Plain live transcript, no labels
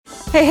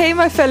Hey,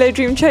 my fellow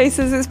dream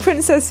chasers, it's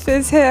Princess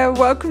Fizz here.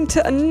 Welcome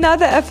to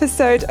another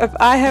episode of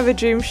I Have a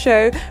Dream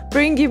Show,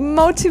 bringing you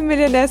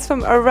multimillionaires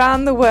from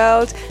around the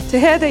world to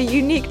hear their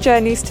unique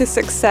journeys to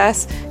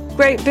success,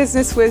 great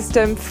business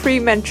wisdom, free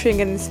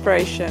mentoring and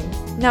inspiration.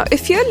 Now,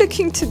 if you're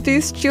looking to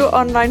boost your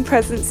online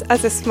presence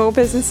as a small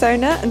business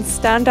owner and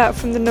stand out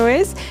from the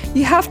noise,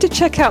 you have to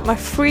check out my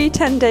free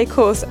 10-day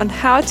course on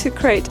how to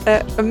create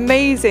an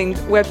amazing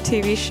web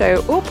TV show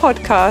or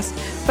podcast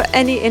for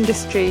any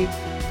industry.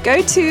 Go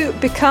to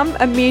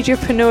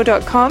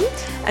becomeamediapreneur.com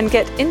and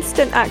get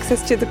instant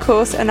access to the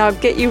course, and I'll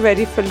get you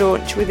ready for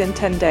launch within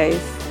 10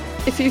 days.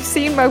 If you've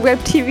seen my web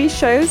TV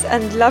shows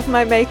and love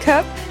my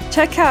makeup,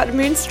 check out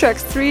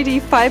Moonstruck's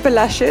 3D Fiber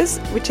Lashes,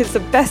 which is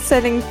the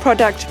best-selling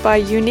product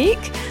by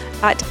Younique,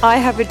 at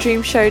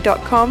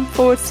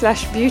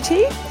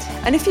ihaveadreamshow.com/beauty.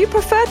 And if you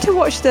prefer to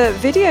watch the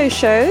video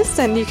shows,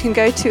 then you can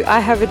go to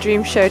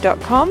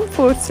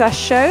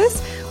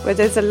ihaveadreamshow.com/shows, where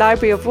there's a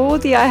library of all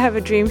the I Have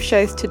a Dream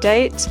shows to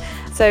date.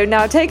 So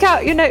now take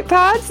out your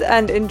notepads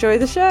and enjoy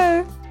the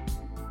show.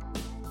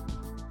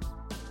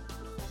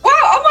 Wow,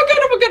 oh my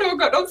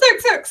God, I'm so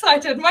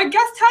excited. My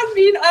guest has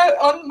been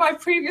on my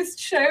previous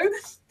show,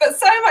 but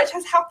so much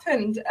has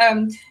happened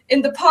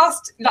in the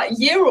past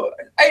year, or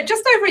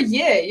just over a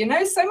year,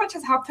 so much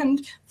has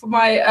happened for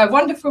my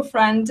wonderful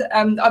friend.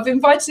 I've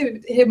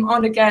invited him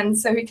on again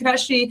so he can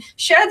actually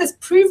share this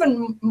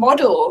proven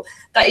model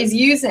that he's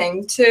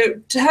using to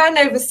turn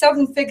over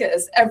 7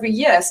 figures every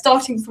year,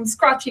 starting from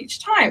scratch each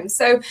time.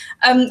 So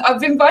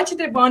I've invited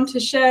him on to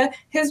share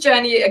his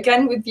journey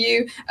again with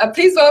you.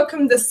 Please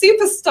welcome the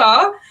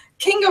superstar,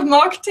 King of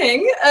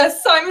Marketing,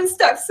 Simon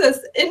Stepsis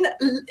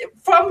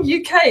from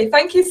UK.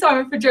 Thank you,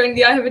 Simon, for joining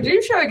the I Have a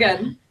Dream show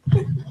again.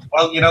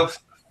 Well,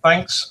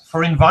 thanks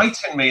for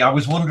inviting me. I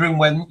was wondering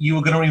when you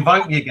were going to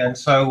invite me again.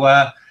 So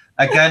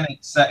again,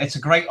 it's a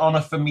great honor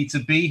for me to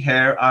be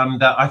here,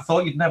 and I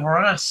thought you'd never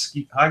ask.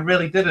 I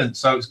really didn't.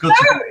 So it's good.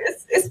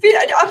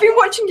 I've been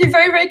watching you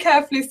very, very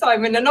carefully,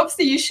 Simon, and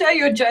obviously you share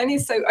your journey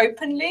so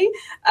openly,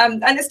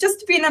 and it's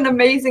just been an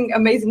amazing,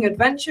 amazing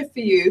adventure for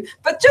you.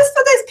 But just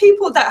for those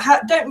people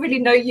that don't really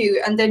know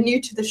you and they're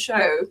new to the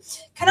show,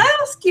 can I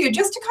ask you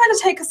just to kind of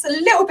take us a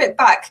little bit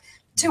back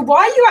to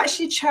why you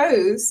actually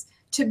chose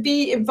to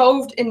be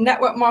involved in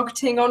network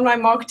marketing,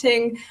 online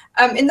marketing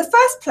in the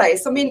first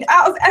place? I mean,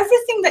 out of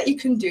everything that you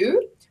can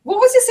do, what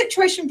was your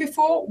situation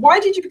before? Why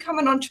did you become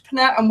an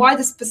entrepreneur, and why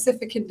the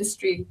specific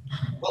industry?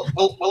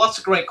 Well, that's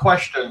a great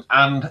question,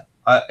 and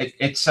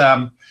it's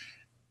going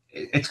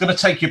to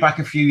take you back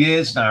a few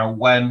years now.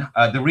 When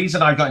the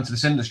reason I got into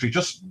this industry,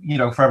 just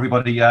for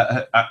everybody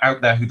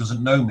out there who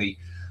doesn't know me,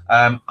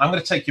 I'm going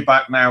to take you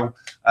back now.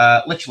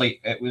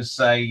 Literally, it was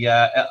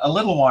a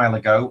little while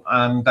ago,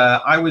 and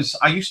I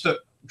used to,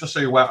 just so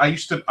you're aware,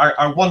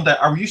 one day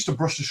I used to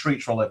brush the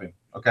streets for a living.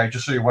 Okay,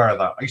 just so you're aware of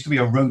that. I used to be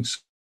a road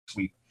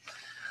sweep.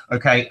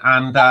 Okay,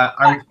 and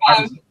I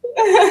was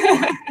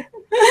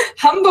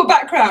humble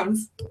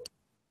backgrounds.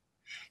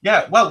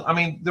 Yeah, well, I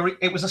mean,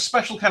 it was a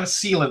special kind of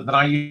sealant that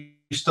I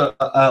used to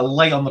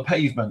lay on the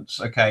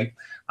pavements. Okay,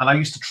 and I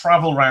used to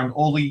travel around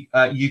all the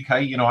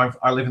UK.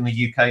 I live in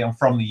the UK. I'm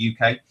from the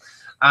UK,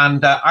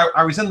 and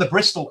I was in the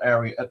Bristol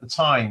area at the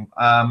time,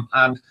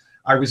 and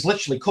I was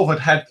literally covered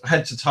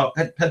head to toe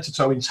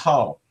in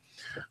tar.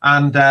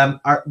 And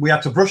we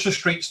had to brush the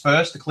streets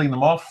first to clean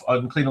them off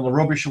and clean all the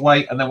rubbish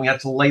away, and then we had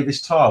to lay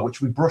this tar,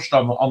 which we brushed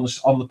on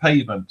the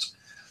pavement.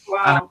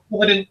 Wow. And I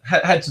covered in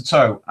head to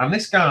toe. And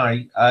this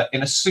guy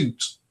in a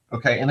suit,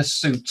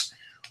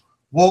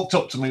 walked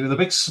up to me with a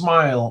big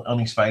smile on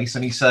his face,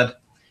 and he said,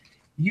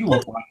 "You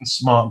look like a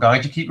smart guy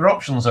to keep your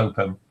options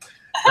open."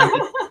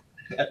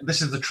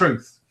 This is the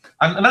truth.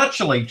 And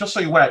actually, just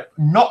so you're aware,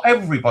 not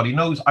everybody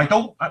knows. I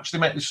don't actually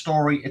make this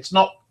story. It's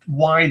not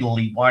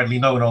widely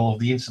known all over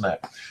the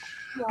internet.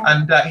 Yeah.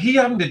 And he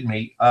handed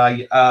me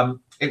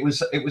it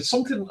was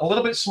something a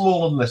little bit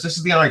smaller than this. This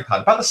is the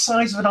iPad, about the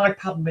size of an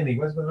iPad mini.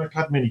 Where's my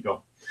iPad mini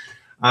gone?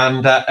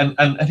 And on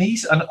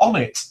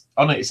it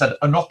it said,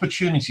 "An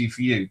opportunity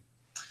for you."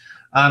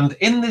 And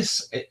in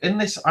this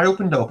I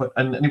opened up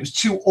and it was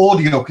 2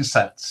 audio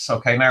cassettes.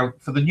 Okay, now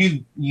for the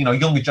new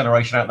younger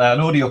generation out there, an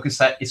audio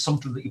cassette is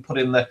something that you put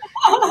in the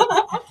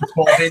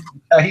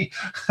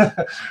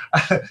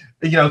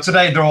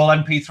today they're all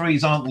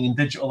MP3s, aren't they, in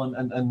digital,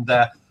 and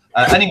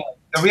anyway,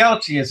 the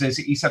reality is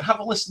he said, "Have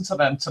a listen to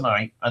them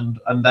tonight, and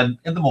then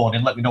in the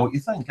morning let me know what you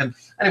think." And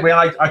anyway,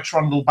 I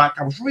trundled back.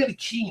 I was really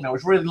keen. I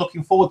was really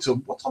looking forward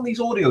to what's on these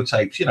audio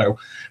tapes.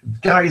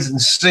 Guys in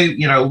suit,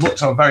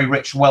 looked like a very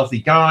rich, wealthy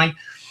guy,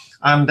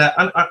 and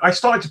I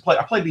started to play.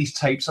 I played these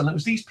tapes, and it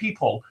was these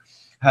people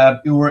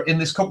who were in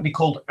this company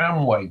called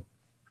Amway.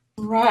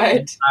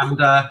 Right.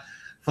 And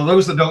for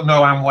those that don't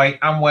know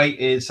Amway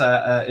is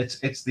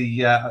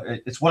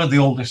it's one of the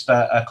oldest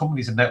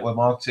companies in network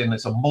marketing.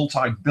 It's a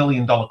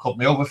multi-billion-dollar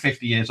company, over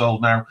 50 years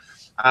old now.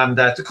 And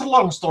to cut a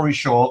long story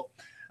short,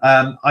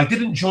 I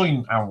didn't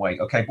join Amway,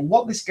 okay? But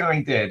what this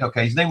guy did,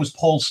 okay, his name was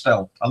Paul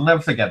Stell. I'll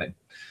never forget him.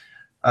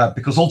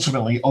 because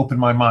ultimately it opened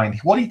my mind.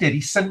 What he did,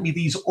 he sent me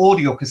these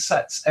audio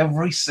cassettes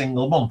every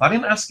single month. I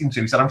didn't ask him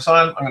to. He said,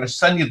 I'm going to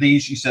send you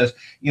these. He says,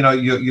 you know,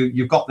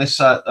 you've got this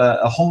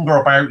a hunger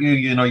about you,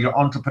 you know, you're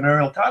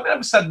entrepreneurial. I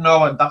never said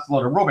no, and that's a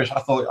lot of rubbish. I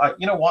thought,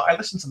 you know what, I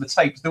listened to the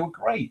tapes. They were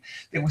great.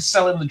 They were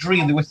selling the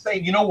dream. They were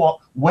saying, you know what,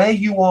 where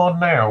you are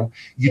now,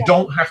 you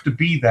don't have to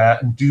be there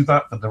and do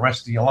that for the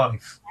rest of your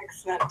life.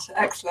 Excellent,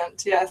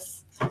 excellent,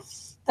 yes.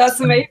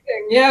 That's amazing.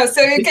 Yeah,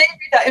 so it gave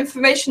you that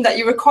information that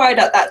you required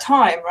at that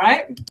time,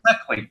 right?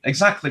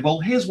 Exactly. Well,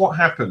 here's what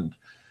happened.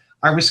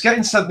 I was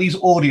getting sent these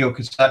audio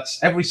cassettes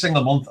every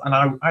single month,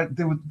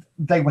 and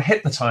they were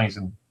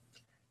hypnotizing.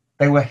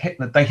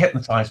 They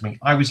hypnotized me.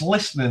 I was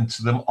listening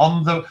to them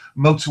on the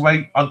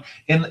motorway,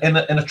 in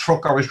a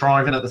truck I was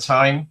driving at the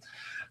time,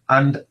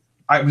 and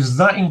I was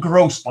that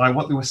engrossed by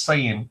what they were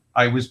saying.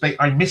 I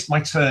missed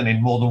my turn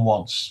in more than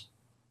once.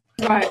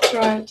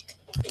 Right.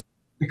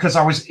 Because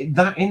I was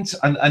that into,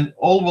 and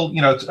all will,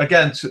 you know,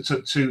 again,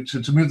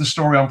 to move the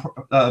story on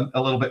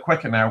a little bit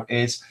quicker now,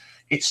 is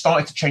it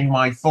started to change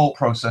my thought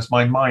process,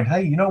 my mind.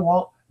 Hey, you know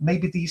what?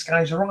 Maybe these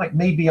guys are right.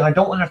 Maybe I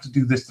don't have to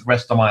do this the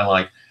rest of my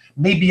life.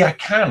 Maybe I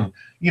can.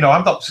 You know,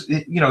 I'm not.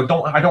 You know,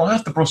 I don't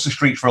have to brush the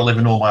streets for a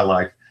living all my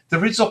life.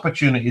 There is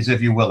opportunities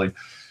if you're willing.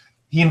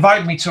 He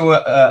invited me to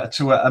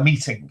a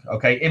meeting,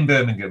 okay, in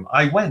Birmingham.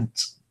 I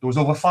went. There was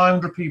over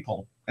 500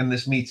 people in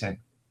this meeting.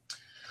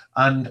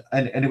 And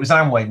it was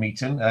Amway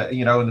meeting,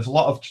 you know, and there's a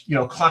lot of, you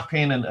know,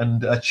 clapping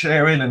and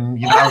cheering, and,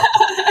 you know,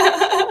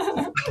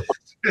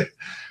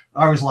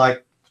 I was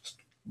like,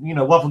 you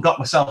know, what have I got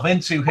myself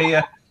into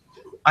here?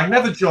 I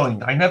never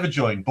joined,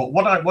 but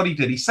what he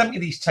did, he sent me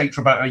these tapes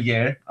for about a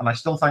year, and I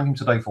still thank him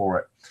today for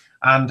it.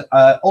 And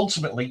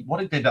ultimately,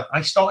 what it did,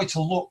 I started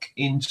to look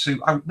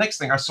into, next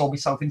thing I saw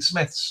myself in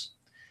Smith's.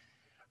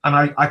 And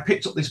I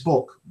picked up this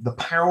book, The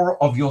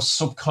Power of Your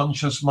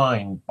Subconscious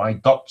Mind by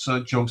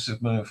Dr.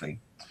 Joseph Murphy.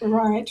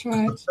 Right.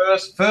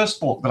 The first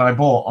book that I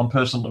bought on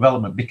personal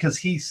development, because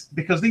they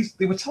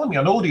were telling me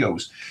on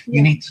audios,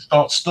 you need to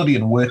start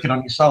studying and working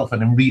on yourself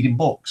and then reading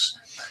books.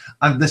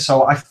 And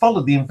so I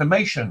followed the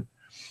information.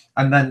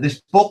 And then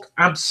this book,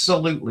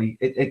 absolutely,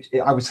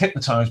 I was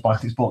hypnotized by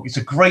this book. It's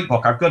a great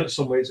book. I've got it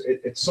somewhere.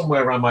 It's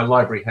somewhere around my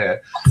library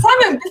here.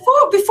 Simon,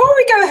 before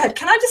we go ahead,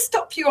 can I just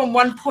stop you on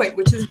one point,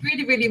 which is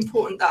really, really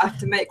important that I have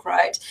to make,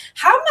 right?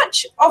 How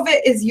much of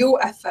it is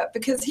your effort?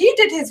 Because he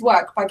did his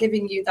work by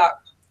giving you that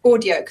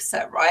audio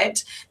cassette,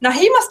 right? Now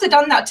he must have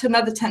done that to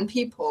another 10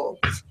 people.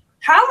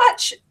 How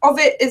much of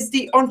it is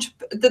the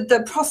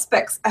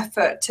prospect's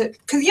effort to,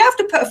 because you have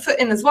to put a foot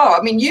in as well.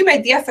 I mean, you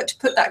made the effort to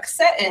put that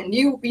cassette in.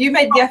 You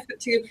made the effort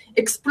to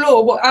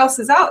explore what else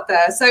is out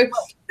there. So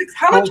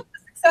how much of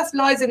the success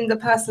lies in the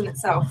person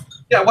itself?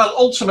 Yeah, well,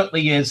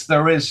 ultimately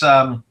there is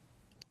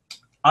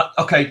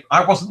okay,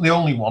 I wasn't the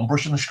only one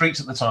brushing the streets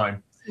at the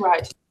time.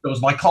 Right. There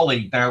was my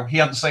colleague. Now he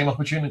had the same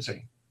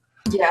opportunity.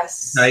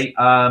 Yes. Okay.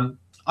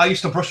 I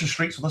used to brush the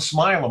streets with a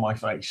smile on my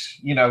face.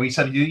 You know, he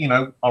said, you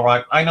know, all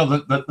right, I know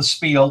that the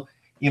spiel,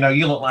 you know,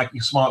 you look like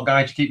you're a smart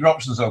guy to keep your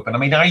options open. I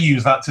mean, I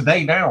use that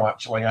today now,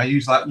 actually. I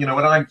use that, you know,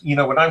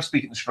 when I'm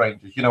speaking to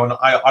strangers, you know, and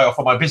I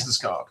offer my business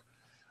card.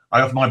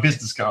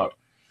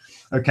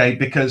 Okay,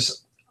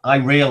 because I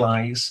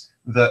realize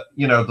that,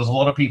 you know, there's a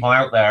lot of people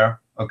out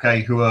there,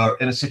 okay, who are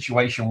in a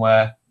situation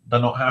where they're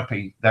not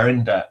happy, they're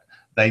in debt,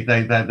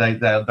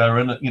 they're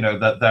in, you know,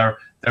 that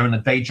they're in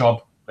a day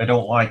job. They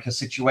don't like a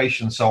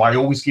situation. So I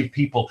always give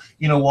people,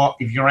 you know what,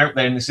 if you're out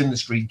there in this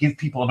industry, give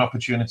people an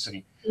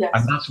opportunity. Yes.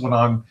 And that's what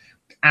I'm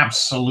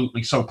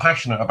absolutely so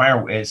passionate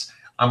about, is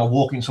I'm a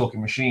walking,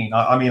 talking machine.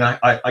 I mean,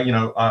 you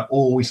know, I'm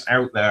always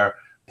out there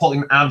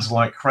putting ads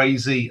like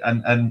crazy,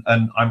 and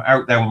I'm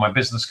out there with my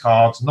business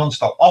cards,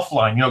 nonstop,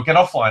 offline, you know, get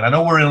offline. I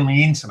know we're on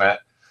the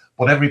internet,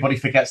 but everybody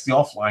forgets the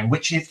offline,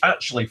 which is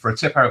actually, for a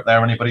tip out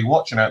there, anybody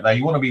watching out there,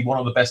 you want to be one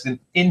of the best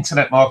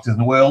internet marketers in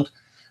the world,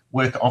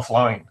 work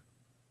offline.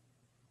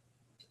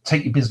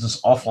 Take your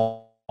business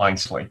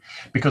offline,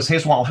 because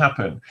here's what will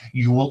happen.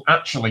 You will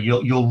actually,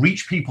 you'll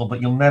reach people that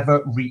you'll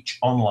never reach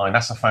online.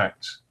 That's a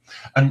fact.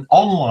 And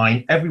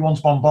online, everyone's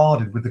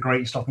bombarded with the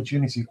greatest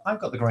opportunity. I've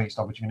got the greatest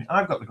opportunity.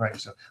 I've got the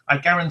greatest. I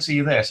guarantee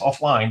you this,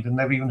 offline, they've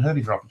never even heard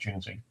of your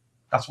opportunity.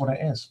 That's what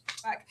it is.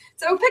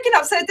 So we're picking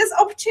up. So this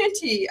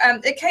opportunity,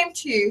 it came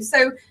to you.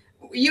 So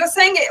you're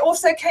saying it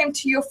also came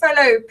to your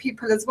fellow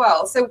people as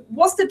well. So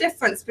what's the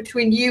difference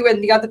between you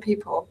and the other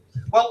people?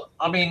 Well,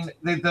 I mean,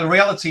 the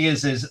reality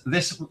is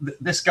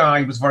this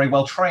guy was very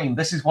well trained.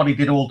 This is what he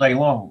did all day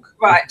long.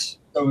 Right.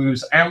 So he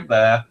was out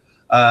there,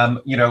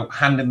 you know,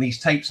 handing these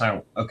tapes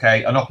out.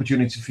 Okay, an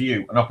opportunity for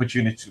you,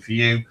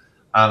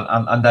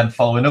 and then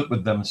following up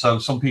with them. So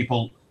some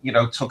people, you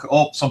know, took it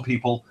up.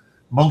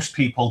 Most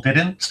people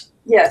didn't.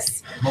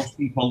 Yes. Most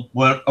people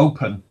weren't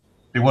open.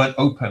 They weren't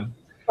open.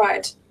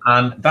 Right.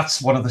 And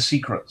that's one of the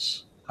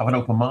secrets. Have an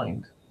open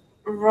mind.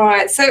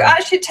 Right. So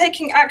actually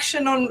taking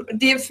action on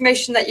the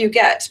information that you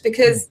get,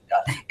 because is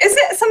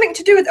it something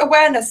to do with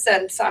awareness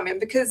then, Simon?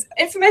 Because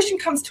information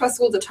comes to us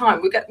all the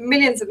time. We get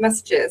millions of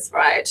messages,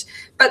 right?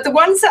 But the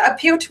ones that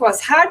appeal to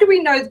us, how do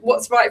we know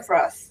what's right for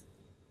us?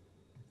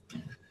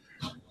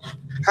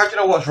 how do you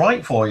know what's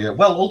right for you?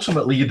 Well,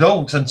 ultimately, you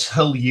don't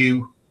until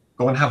you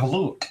go and have a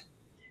look.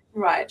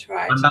 Right,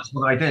 right. And that's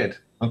what I did.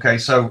 Okay,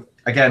 so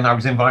again, I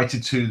was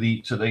invited to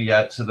the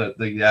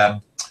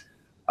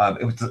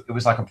it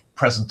was like a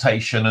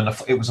presentation, and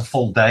it was a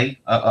full day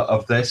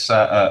of this,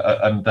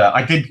 and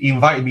he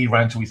invited me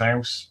around to his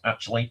house.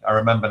 Actually, I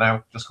remember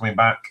now, just coming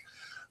back,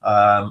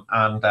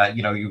 and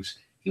you know,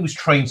 he was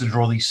trained to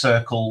draw these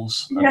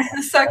circles. Yeah,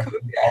 the circle.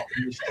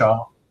 In this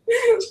chart.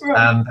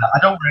 Right. And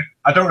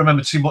I don't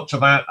remember too much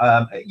of that.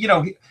 You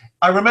know,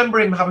 I remember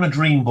him having a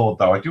dream board,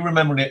 though. I do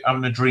remember him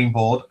having a dream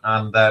board,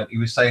 and he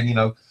was saying, you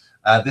know,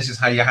 this is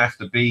how you have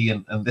to be,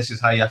 and this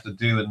is how you have to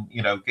do, and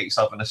you know, get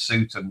yourself in a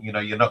suit, and you know,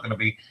 you're not going to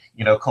be,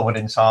 you know, covered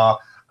in tar.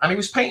 And he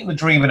was painting the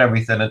dream and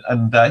everything,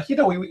 and you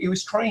know, he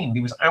was trained.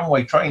 He was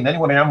Amway trained.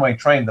 Anyone in Amway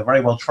trained, they're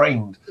very well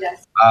trained.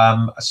 Yes.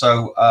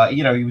 So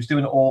you know, he was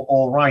doing it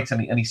all right,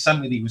 and he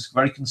sent me. He was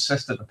very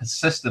consistent and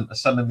persistent at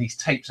sending these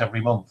tapes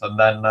every month, and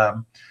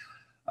then.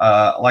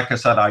 Like I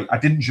said, I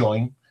didn't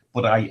join,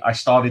 but I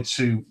started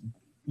to,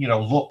 you know,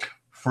 look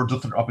for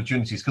different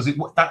opportunities, because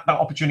that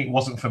opportunity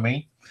wasn't for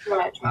me.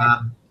 Right,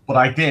 right. But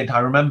I did. I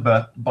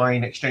remember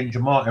buying Exchange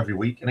and Mart every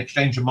week, and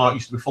Exchange and Mart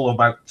used to be full of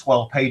about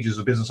 12 pages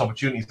of business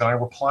opportunities, and I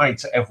replied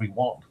to every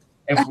one.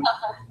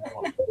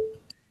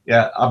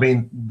 Yeah, I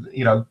mean,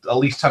 you know, at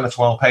least 10 or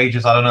 12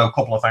 pages. I don't know, a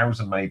couple of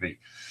thousand maybe,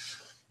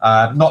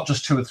 not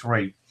just 2 or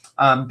 3,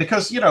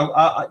 because you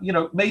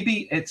know,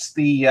 maybe it's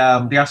the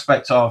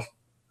aspect of.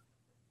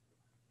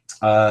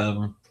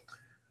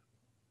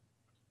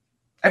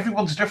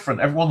 Everyone's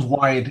different. Everyone's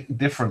wired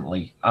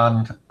differently,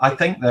 and I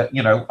think that,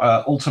 you know,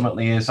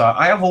 ultimately is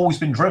I have always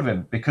been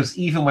driven, because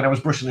even when I was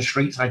brushing the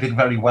streets, I did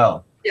very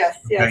well. Yes,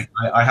 yes. Okay?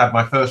 I had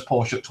my first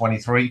Porsche at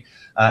 23.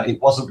 It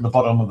wasn't the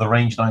bottom of the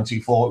range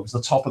 924. It was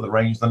the top of the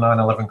range, the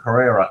 911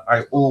 Carrera.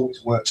 I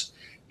always worked.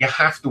 You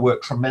have to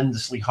work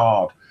tremendously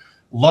hard.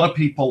 A lot of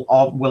people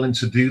aren't willing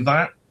to do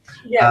that.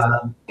 Yes.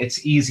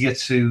 It's easier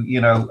to, you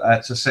know,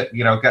 to sit,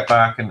 you know, get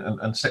back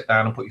and sit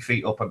down and put your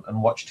feet up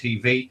and watch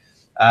TV.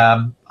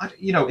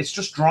 You know, it's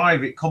just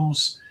drive. It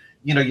comes,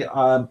 you know.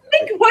 I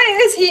think what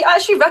it is, he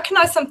actually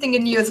recognized something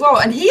in you as well,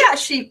 and he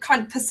actually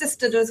kind of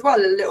persisted as well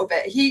a little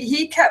bit.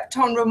 He kept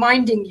on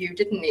reminding you,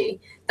 didn't he,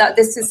 that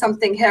this is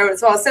something here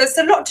as well. So it's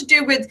a lot to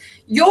do with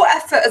your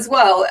effort as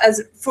well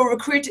as for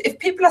recruiting. If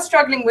people are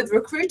struggling with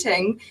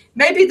recruiting,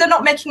 maybe they're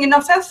not making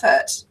enough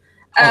effort.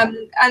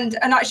 And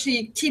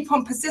actually keep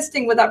on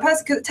persisting with that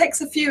person, because it takes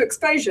a few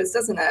exposures,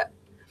 doesn't it?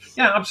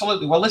 Yeah,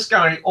 absolutely. Well, this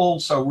guy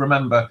also,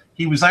 remember,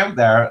 he was out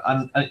there,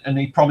 and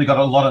he probably got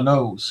a lot of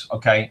no's.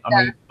 Okay, I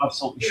mean,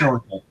 absolutely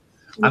sure he did.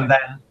 And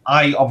then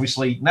I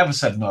obviously never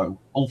said no.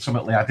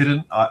 Ultimately, I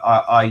didn't.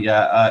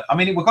 I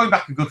mean, we're going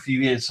back a good few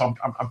years, so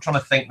I'm trying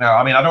to think now.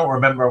 I mean, I don't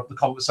remember what the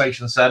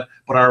conversation said,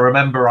 but I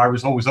remember I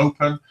was always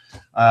open.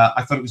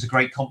 I thought it was a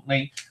great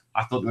company.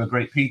 I thought they were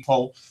great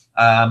people.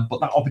 But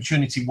that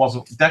opportunity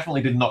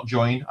definitely did not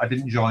join. I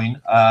didn't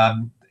join.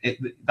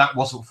 That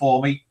wasn't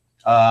for me.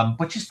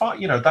 Which is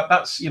fine. You know,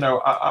 that's, you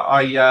know,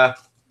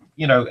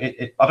 you know,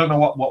 I don't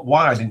know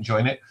why I didn't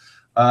join it.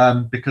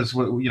 Because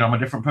you know, I'm a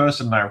different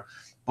person now.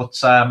 But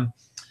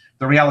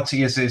the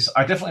reality is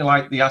I definitely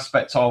like the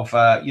aspect of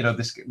you know,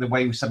 the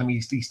way we send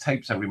me these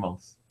tapes every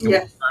month.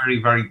 Yeah.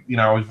 Very, very, you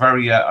know, I was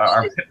very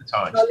I was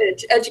hypnotized.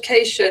 Knowledge,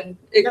 education,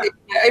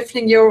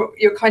 opening your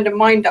kind of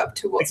mind up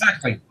to what's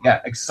exactly. Yeah,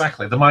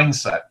 exactly. The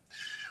mindset.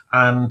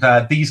 And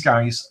these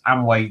guys,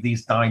 Amway,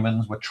 these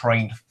diamonds were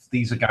trained.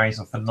 These guys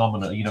are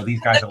phenomenal. You know,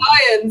 these guys are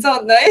lions,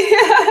 aren't they?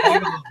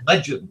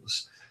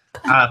 legends.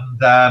 And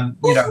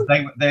you know,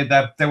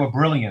 they were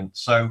brilliant.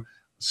 So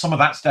some of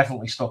that's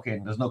definitely stuck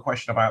in. There's no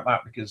question about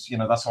that, because you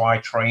know, that's how I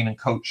train and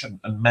coach and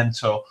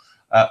mentor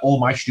all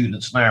my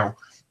students now.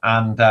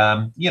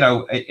 And you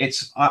know,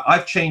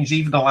 I've changed.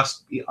 Even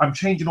I'm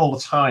changing all the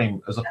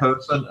time as a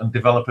person, and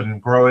developing and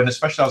growing,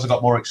 especially as I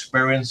got more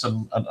experience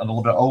and a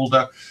little bit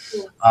older.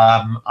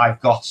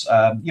 I've got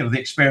you know, the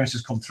experience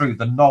has come through,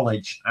 the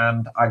knowledge,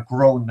 and I've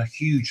grown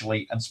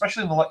hugely, and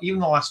especially even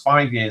the last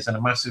 5 years, in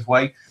a massive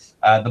way.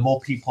 The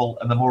more people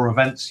and the more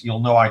events, you'll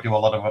know I do a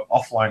lot of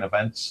offline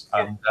events,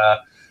 and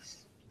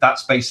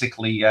that's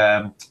basically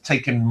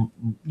taken,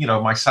 you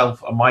know,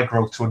 myself and my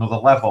growth to another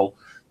level.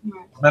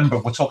 Remember,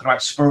 we're talking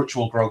about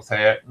spiritual growth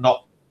here,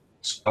 not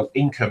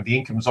income. The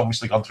income's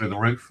obviously gone through the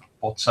roof,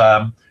 but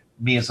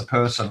me as a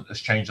person has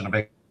changed in a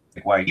big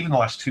way, even the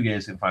last 2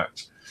 years, in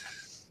fact.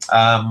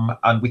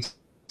 And we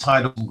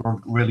tied up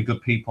really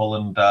good people,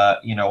 and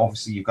you know,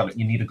 obviously you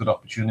need a good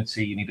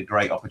opportunity, you need a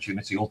great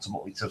opportunity,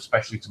 ultimately,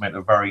 especially to make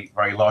the very,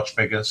 very large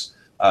figures.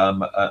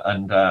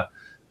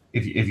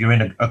 If you're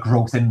in a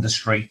growth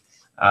industry,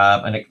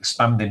 an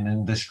expanding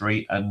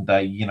industry, and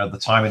you know, the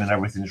timing and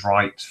everything's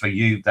right for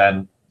you,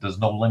 then there's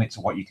no limit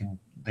to what you can.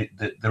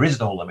 There is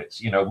no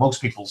limits. You know,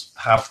 most people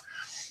have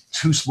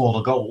too small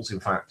the goals, in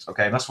fact.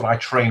 Okay, and that's what I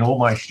train all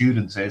my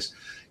students is.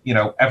 You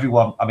know,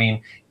 everyone. I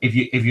mean, if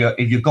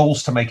your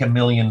goal's to make $1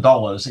 million,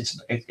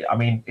 I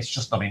mean, it's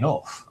just not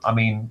enough. I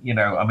mean, you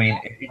know, I mean,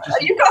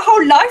 you've got a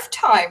whole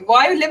lifetime.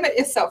 Why limit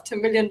yourself to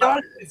 $1 million?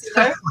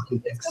 Exactly. You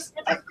know? It's just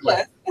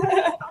ridiculous.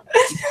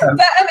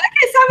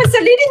 Okay, Simon, so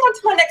leading on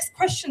to my next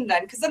question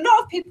then, because a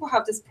lot of people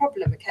have this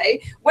problem,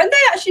 okay? When they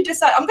actually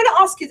decide, I'm going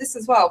to ask you this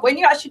as well, when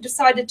you actually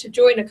decided to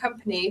join a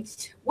company,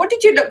 what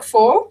did you look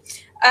for?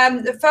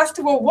 First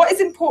of all, what is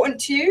important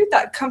to you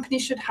that a company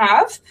should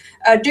have?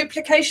 A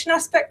duplication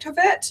aspect of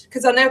it,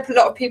 because I know a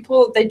lot of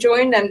people, they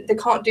join and they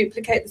can't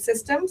duplicate the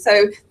system,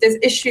 so there's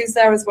issues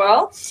there as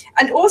well.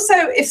 And also,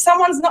 if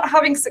someone's not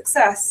having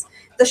success,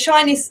 the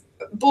shiny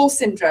ball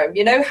syndrome,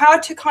 you know, how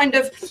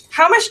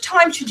much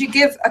time should you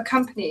give a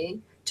company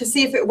to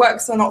see if it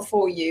works or not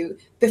for you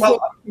before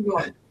you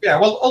on? Yeah,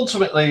 well,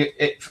 ultimately,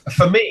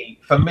 for me,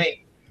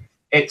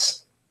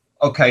 it's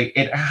okay.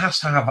 It has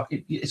to have.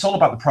 It's all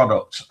about the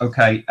product.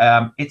 Okay,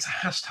 it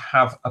has to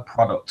have a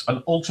product,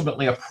 and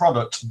ultimately a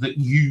product that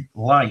you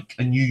like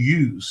and you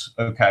use.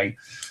 Okay,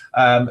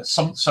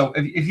 so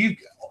if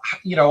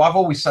you know, I've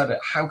always said it.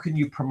 How can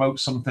you promote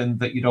something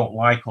that you don't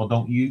like or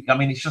don't use? I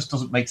mean, it just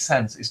doesn't make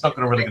sense. It's not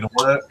really going to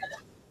work.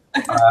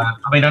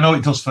 I mean, I know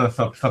it does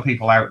for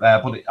people out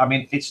there, but I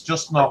mean, it's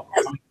just not.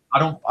 I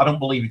don't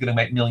believe you're going to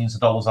make millions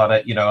of dollars at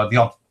it. You know,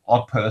 the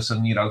odd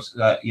person, you know,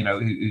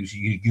 who's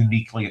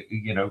uniquely,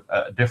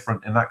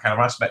 different in that kind of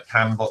aspect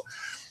can, but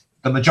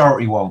the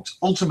majority won't.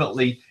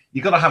 Ultimately,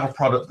 you've got to have a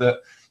product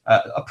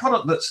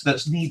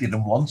that's needed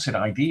and wanted,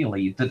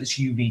 ideally, that it's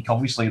unique.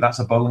 Obviously, that's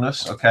a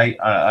bonus, okay?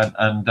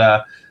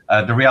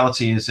 The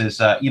reality is it's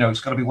got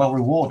to be well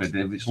rewarded.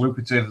 If it's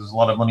lucrative, there's a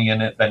lot of money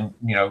in it, then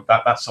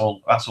that's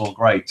all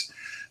great.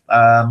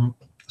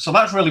 So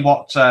that's really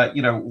what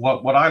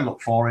what I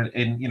look for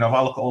in if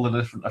I look at all the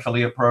different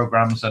affiliate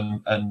programs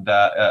and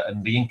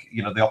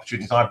the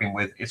opportunities I've been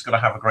with, it's got to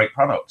have a great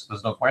product.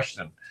 There's no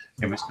question.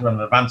 If it's got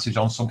an advantage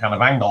on some kind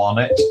of angle on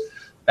it,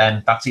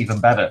 then that's even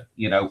better.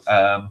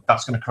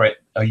 That's going to create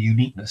a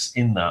uniqueness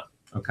in that.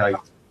 Okay.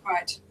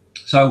 Right.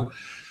 So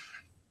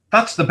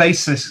that's the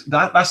basis.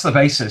 That's the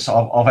basis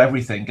of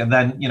everything. And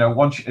then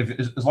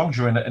as long as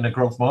you're in a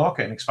growth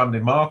market, an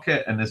expanding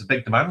market, and there's a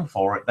big demand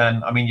for it,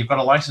 then I mean you've got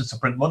a license to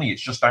print money.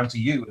 It's just down to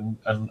you,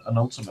 and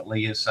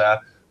ultimately is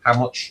how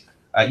much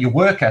your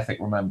work ethic.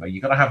 Remember,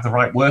 you've got to have the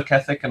right work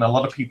ethic, and a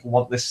lot of people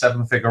want this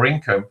 7-figure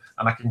income,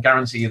 and I can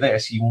guarantee you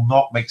this: you will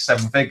not make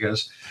 7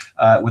 figures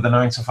with a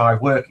 9-to-5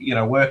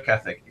 work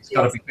ethic. It's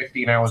got to be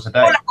 15 hours a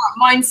day. All about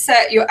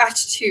mindset, your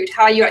attitude,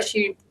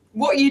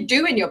 what you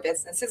do in your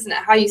business, isn't it?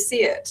 How you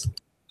see it.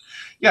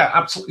 Yeah,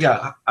 absolutely.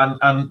 Yeah,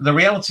 and the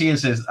reality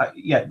is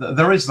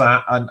there is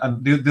that,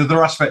 and the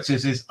other aspect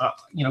is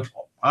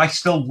I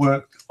still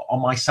work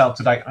on myself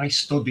today. I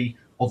study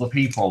other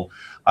people.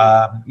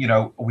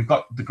 We've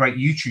got the great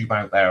YouTube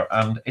out there,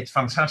 and it's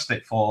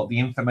fantastic for the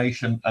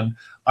information. And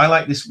I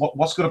like this.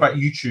 What's good about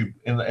YouTube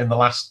in the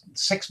last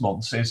 6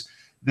 months is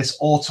this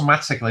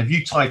automatically, if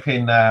you type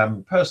in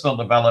personal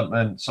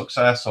development,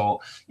 success,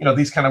 or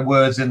these kind of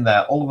words in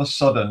there, all of a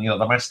sudden,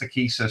 the master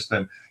key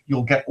system,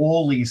 you'll get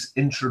all these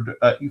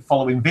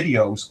following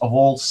videos of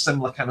all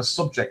similar kind of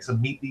subjects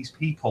and meet these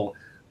people,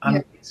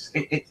 and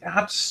it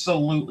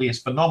absolutely is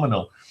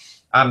phenomenal.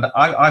 And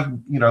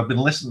I've been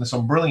listening to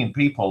some brilliant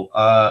people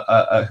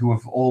who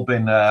have all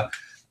been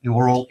who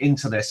are all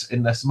into this,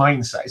 in this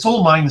mindset. It's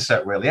all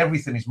mindset, really.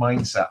 Everything is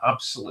mindset,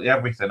 absolutely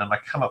everything. And I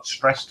cannot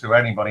stress to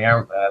anybody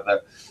out there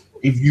that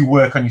if you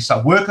work on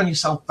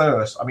yourself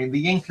first. I mean,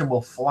 the income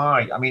will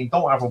fly. I mean,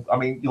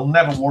 you'll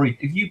never worry.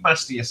 If you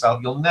master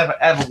yourself, you'll never,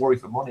 ever worry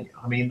for money.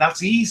 I mean,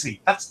 that's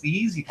easy. That's the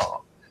easy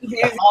part.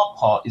 The hard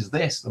part is the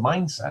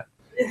mindset.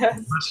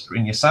 Yes.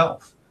 Mastering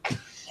yourself.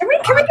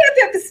 Can we get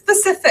a bit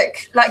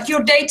specific, like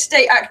your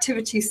day-to-day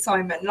activities,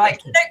 Simon?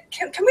 Like,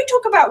 can we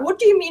talk about what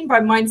do you mean by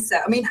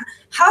mindset? I mean,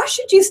 how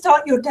should you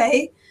start your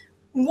day?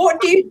 What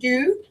do you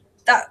do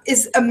that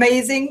is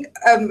amazing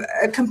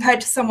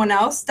compared to someone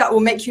else that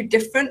will make you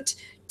different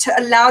to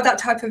allow that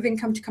type of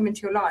income to come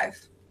into your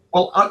life?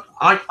 Well,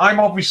 I'm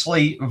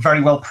obviously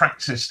very well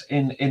practiced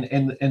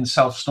in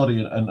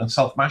self-study and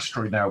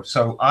self-mastery now.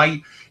 So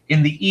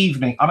in the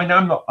evening,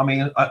 no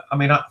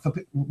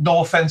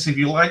offense if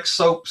you like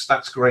soaps,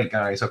 that's great,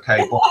 guys.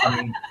 Okay, but I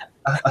mean,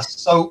 a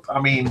soap. I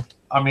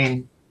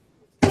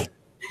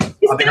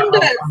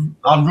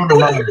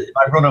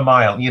run a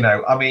mile.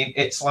 I mean,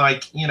 it's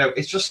like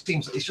it just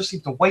seems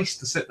a waste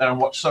to sit there and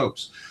watch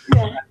soaps.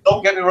 Yeah.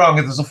 Don't get me wrong.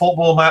 If there's a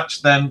football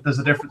match, then there's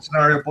a different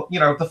scenario. But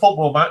the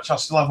football match, I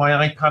still have my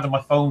iPad and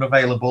my phone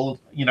available.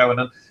 And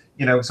then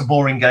it's a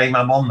boring game.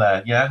 I'm on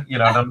there. Yeah,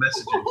 and I'm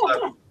messaging.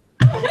 So,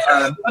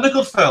 and a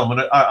good film,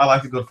 and I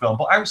like a good film.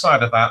 But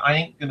outside of that, I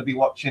ain't going to be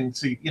watching.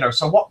 So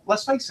what?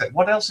 Let's face it.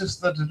 What else is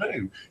there to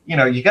do?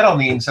 You get on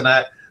the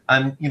internet,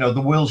 and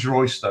the world's your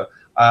oyster.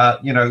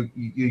 You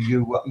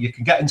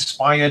can get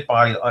inspired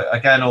by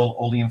again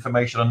all the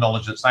information and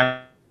knowledge that's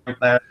out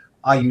there.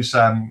 I use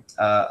I'm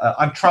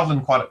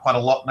traveling quite a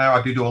lot now.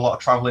 I do a lot of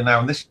traveling now,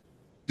 and this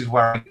is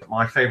where I get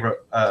my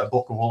favorite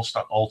book of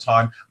all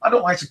time. I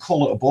don't like to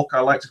call it a book.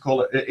 I like to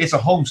call it's a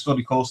home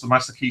study course, The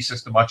Master Key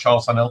System by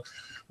Charles Haanel,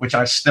 which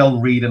I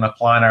still read and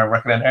apply, and I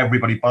recommend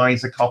everybody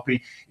buys a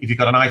copy. If you've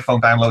got an iPhone,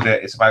 download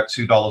it. It's about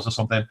 $2 or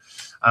something.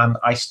 And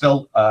I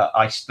still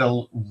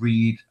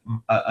read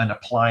and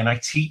apply, and I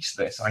teach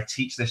this. I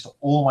teach this to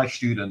all my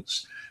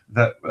students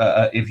that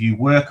if you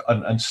work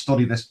and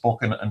study this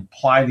book and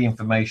apply the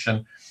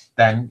information,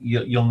 then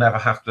you'll never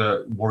have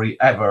to worry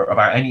ever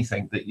about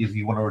anything that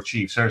you want to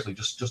achieve. Seriously,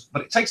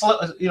 but it takes a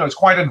little, it's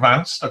quite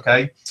advanced.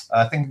 Okay,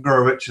 Think and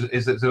Grow Rich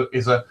is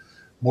a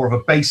more of a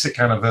basic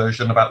kind of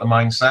version about the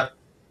mindset.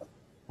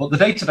 But the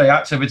day-to-day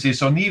activities,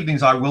 so in the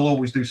evenings, I will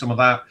always do some of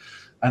that.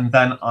 And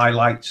then I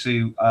like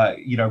to,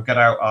 get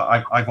out.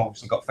 I've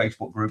obviously got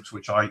Facebook groups,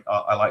 which I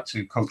like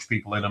to coach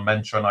people in and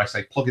mentor. And I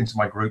say, plug into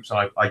my groups.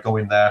 And I go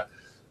in there,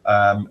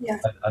 and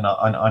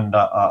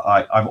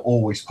I'm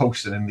always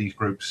posting in these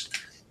groups,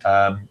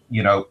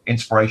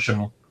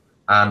 inspiration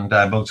and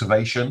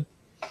motivation.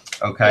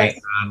 Okay,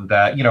 yes.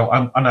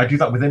 And I do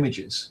that with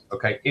images.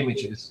 Okay,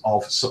 images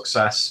of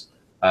success,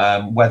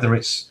 whether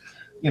it's.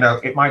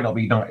 It might not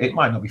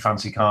be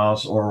fancy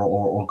cars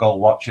or gold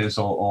watches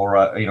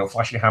or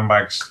flashy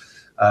handbags,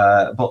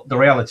 but the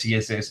reality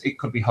is it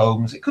could be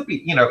homes, it could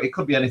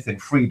be anything,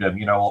 freedom,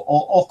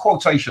 or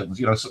quotations,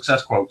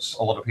 success quotes.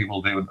 A lot of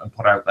people do and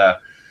put out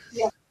there.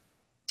 Yeah.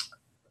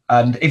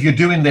 And if you're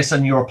doing this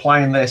and you're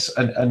applying this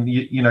and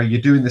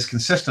you're doing this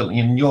consistently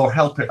and you're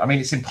helping, I mean,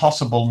 it's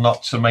impossible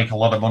not to make a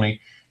lot of money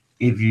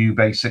if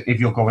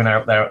you're going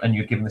out there and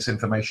you're giving this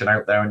information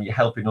out there and you're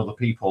helping other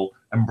people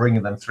and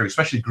bringing them through,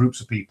 especially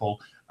groups of people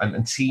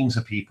and teams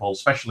of people,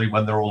 especially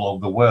when they're all over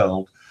the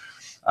world.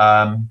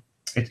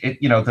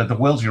 The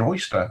world's your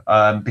oyster,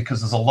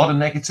 because there's a lot of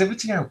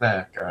negativity out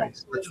there,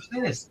 guys. It just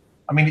is.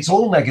 I mean, it's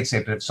all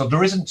negative. So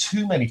there isn't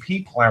too many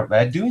people out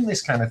there doing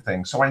this kind of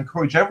thing. So I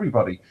encourage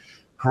everybody,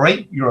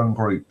 create your own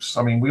groups.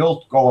 I mean, we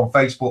all go on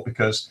Facebook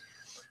because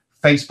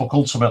Facebook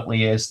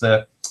ultimately is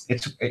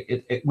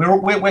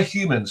we're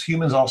humans.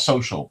 Humans are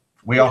social.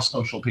 We are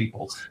social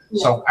people.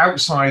 Yeah. So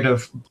outside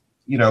of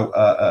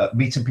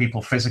meeting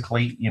people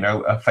physically,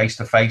 face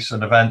to face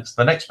and events,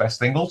 the next best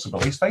thing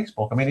ultimately is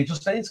Facebook. I mean, it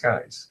just is,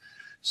 guys.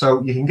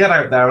 So you can get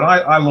out there, and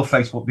I love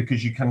Facebook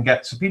because you can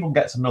people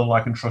get to know,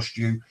 like, and trust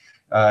you.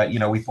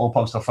 We all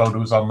post our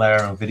photos on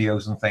there and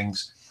videos and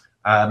things.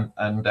 And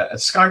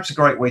Skype's a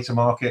great way to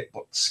market,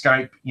 but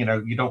Skype, you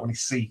don't really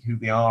see who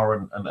they are,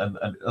 and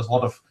there's a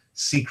lot of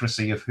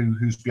secrecy of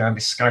who's behind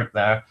the Skype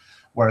there,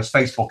 whereas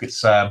Facebook,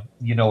 it's if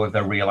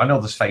they're real. I know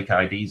there's fake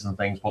IDs and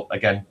things, but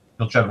again,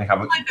 you'll generally have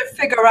kind of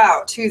figure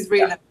out who's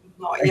real and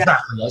not.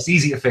 Exactly. Yeah. It's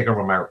easy to figure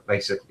them out,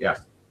 basically. Yeah.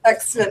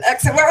 Excellent.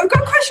 Well, we've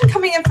got a question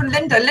coming in from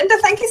Linda. Linda,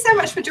 thank you so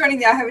much for joining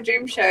the I Have a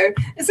Dream show.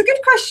 It's a good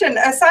question.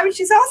 Simon,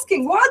 she's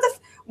asking, what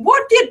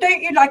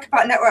don't you like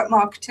about network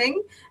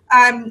marketing?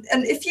 And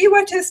if you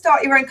were to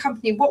start your own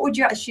company, what would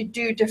you actually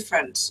do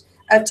different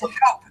to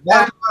help?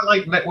 Why do I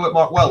like network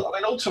marketing? Well, I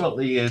mean,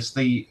 ultimately is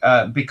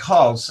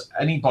because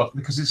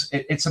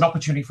it's an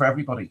opportunity for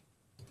everybody.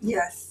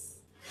 Yes,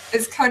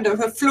 it's kind of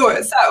a flaw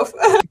itself.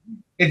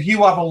 If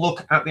you have a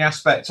look at the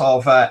aspect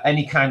of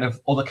any kind of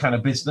other kind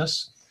of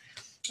business,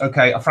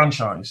 okay, a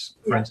franchise,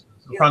 for instance.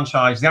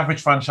 The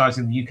average franchise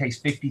in the UK is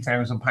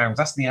 £50,000.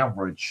 That's the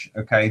average.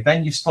 Okay,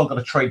 then you've still got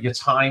to trade your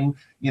time.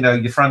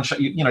 Your franchise.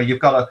 You've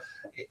got to.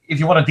 If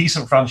you want a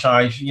decent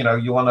franchise, you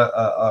want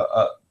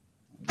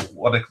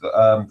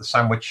the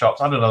sandwich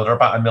shops. I don't know. They're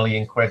about £1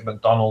 million.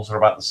 McDonald's are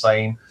about the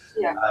same.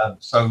 Yeah.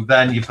 So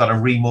then you've got to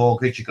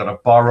remortgage. You've got to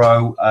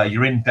borrow.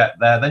 You're in debt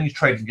there. Then you're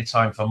trading your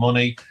time for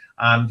money,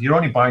 and you're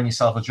only buying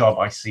yourself a job.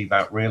 I see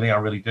that, really. I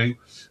really do.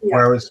 Yeah.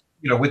 Whereas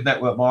with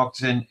network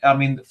marketing, I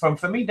mean, for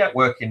me,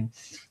 networking.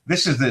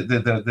 This is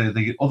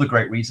the other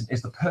great reason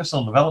is the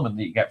personal development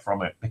that you get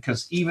from it.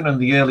 Because even in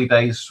the early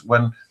days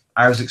when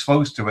I was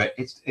exposed to it,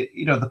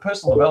 the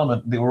personal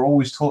development, they were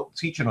always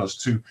teaching us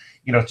to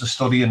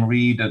study and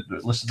read and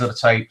listen to the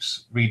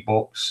tapes, read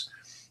books,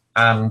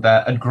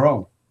 and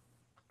grow.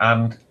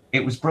 And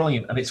it was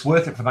brilliant, and it's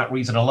worth it for that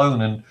reason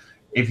alone. And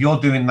if you're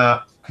doing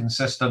that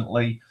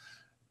consistently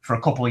for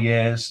a couple of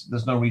years,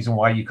 there's no reason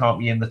why you can't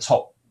be in the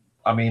top.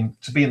 I mean,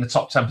 to be in the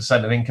top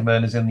 10% of income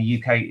earners in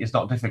the UK is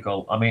not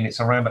difficult. I mean, it's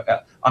around.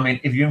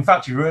 If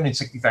you're earning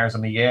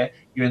 60,000 a year,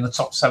 you're in the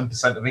top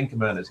 7% of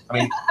income earners. I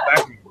mean,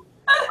 I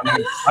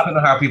don't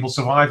know how people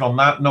survive on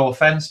that. No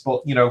offense,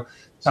 but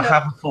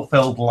have a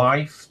fulfilled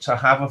life. To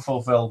have a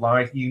fulfilled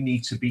life, you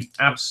need to be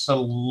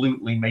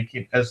absolutely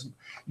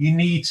you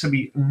need to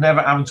be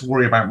never having to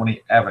worry about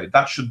money ever.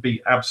 That should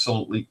be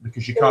absolutely,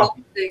 because you can't.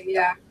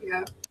 Yeah.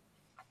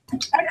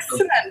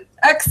 Excellent.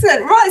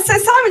 Right. So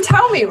Simon,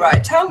 tell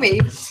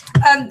me,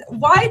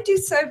 why do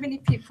so many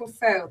people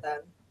fail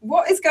then?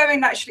 What is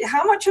going actually?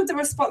 How much of the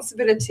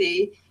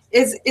responsibility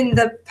is in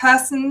the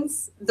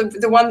person's,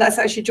 the one that's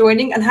actually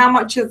joining, and how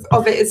much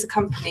of it is a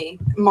company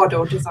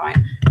model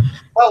design?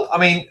 Well, I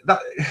mean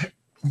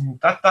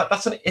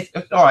that's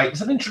all right. It's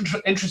an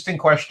interesting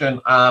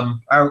question.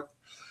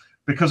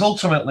 Because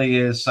ultimately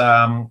is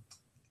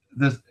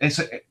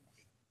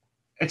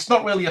it's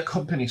not really a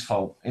company's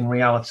fault in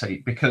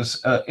reality,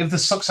 because if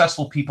there's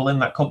successful people in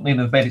that company and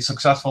have made it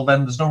successful,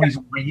 then there's no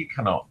reason why you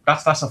cannot.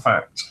 That's a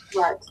fact.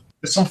 Right.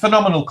 There's some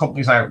phenomenal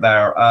companies out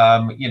there.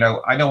 You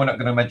know, I know we're not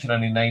going to mention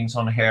any names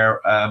on here,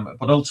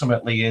 but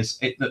ultimately,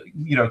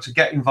 you know, to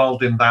get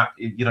involved in that,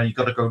 you know, you've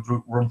got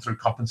to run through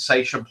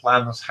compensation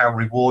plans, how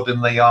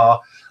rewarding they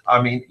are.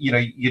 I mean, you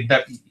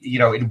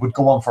know, it would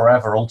go on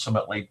forever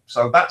ultimately.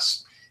 So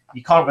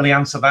you can't really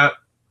answer that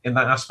in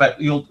that aspect.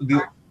 You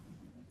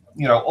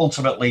know,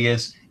 ultimately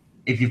is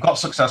if you've got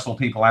successful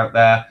people out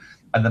there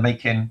and they're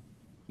making,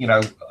 you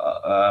know,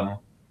 I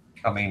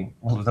mean,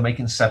 well, they're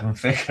making 7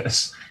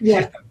 figures.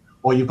 Yeah.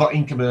 Or you've got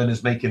income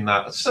earners making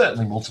that,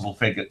 certainly multiple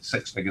figures,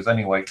 6 figures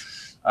anyway.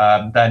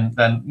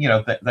 Then you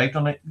know they've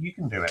done it. You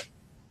can do it.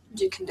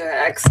 You can do it.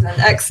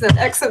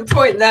 Excellent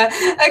point there.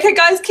 Okay,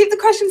 guys, keep the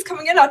questions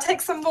coming in. I'll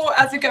take some more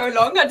as we go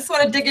along. I just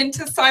want to dig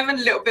into Simon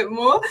a little bit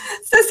more.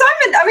 So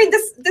Simon, I mean,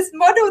 this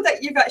model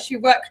that you've actually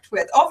worked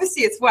with,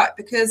 obviously it's worked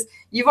because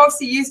you've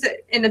obviously used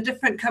it in a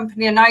different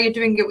company and now you're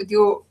doing it with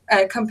your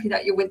company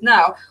that you're with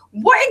now.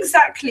 What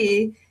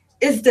exactly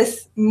is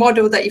this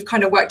model that you've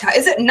kind of worked out?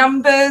 Is it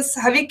numbers?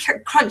 Have you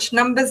crunched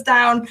numbers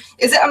down?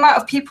 Is it amount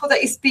of people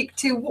that you speak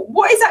to?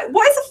 What is that?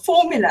 What is a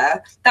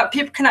formula that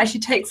people can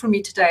actually take from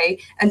you today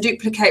and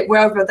duplicate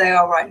wherever they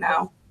are right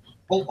now?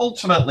 Well,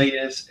 ultimately,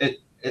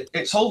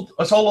 it's all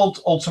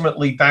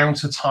ultimately down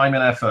to time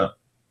and effort.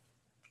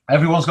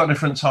 Everyone's got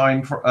different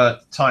time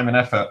and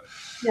effort.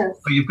 Yes.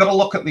 So you've got to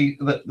look at the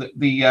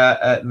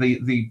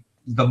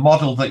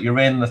model that you're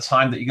in, the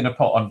time that you're going to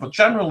put on. But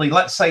generally,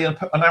 let's say an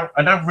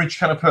average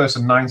kind of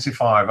person, 9 to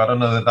 5. I don't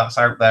know that that's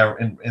out there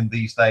in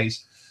these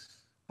days.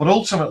 But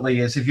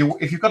ultimately, is if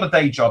you've got a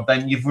day job,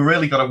 then you've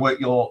really got to work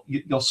your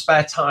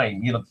spare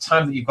time. You know, the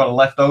time that you've got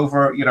left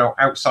over, you know,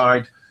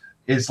 outside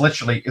is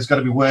going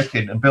to be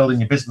working and building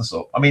your business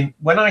up. I mean,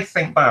 when I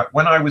think back,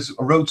 when I was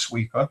a road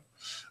sweeper,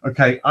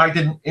 okay, I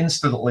didn't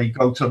instantly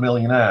go to a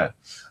millionaire.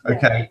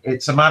 Okay, yeah.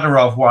 It's a matter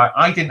of why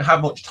I didn't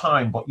have much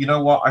time, but you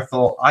know what? I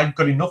thought I've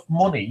got enough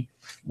money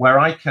where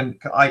I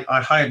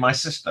hired my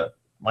sister.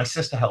 My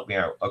sister helped me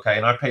out. Okay,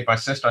 and I paid my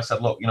sister. I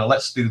said, look, you know,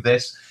 let's do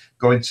this,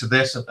 go into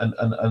this,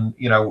 and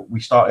you know, we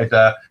started,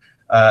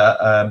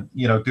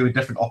 you know, doing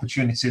different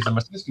opportunities, and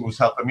my sister was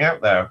helping me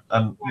out there,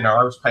 and you know,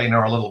 I was paying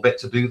her a little bit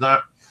to do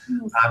that,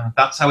 and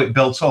that's how it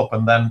built up.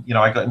 And then, you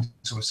know, I got into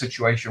a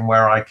situation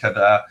where I could.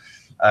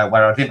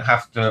 Where I didn't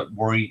have to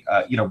worry,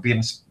 you know,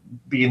 being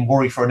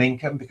worried for an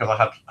income, because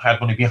I had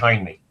money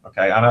behind me.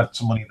 Okay, and I had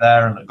some money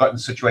there, and I got in a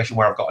situation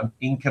where I've got an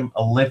income,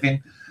 a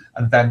living,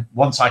 and then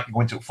once I can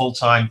go into it full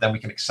time, then we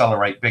can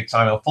accelerate big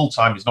time. Full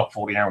time is not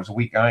 40 hours a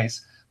week,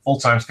 guys. Full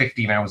time is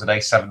 15 hours a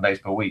day, 7 days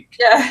per week.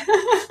 Yeah.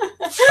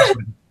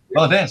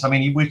 Well, it is. I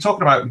mean, we're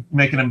talking about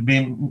making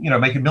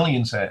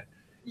millions here.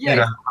 Yeah. You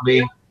know, I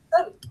mean,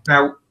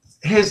 now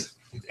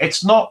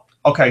it's not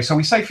okay. So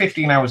we say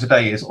 15 hours a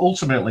day is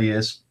ultimately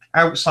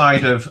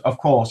outside of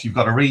course, you've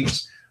got to read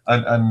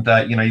and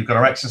you know, you've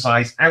got to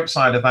exercise.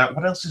 Outside of that,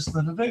 what else is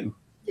there to do?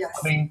 Yes.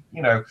 I mean,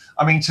 you know,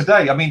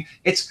 today,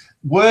 it's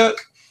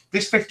work.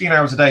 This 15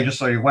 hours a day, just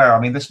so you're aware. I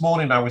mean, this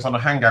morning I was on a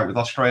hangout with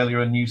Australia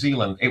and New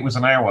Zealand. It was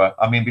an hour.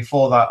 I mean,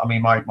 before that, I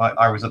mean,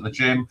 I was at the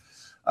gym.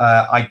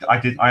 I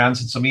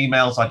answered some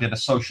emails. I did a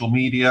social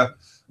media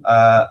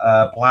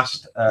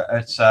blast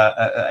at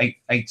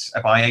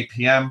 8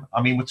 p.m.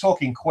 I mean, we're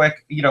talking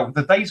quick. You know,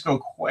 the days go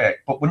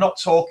quick, but we're not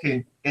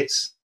talking.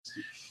 It's,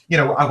 you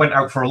know, I went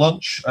out for a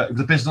lunch. It was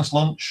a business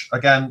lunch.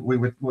 Again, we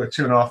were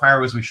 2.5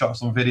 hours. We shot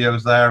some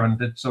videos there and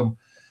did some,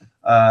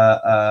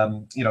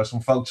 you know, some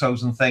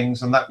photos and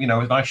things. And that, you know, it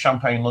was a nice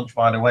champagne lunch,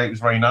 by the way. It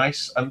was very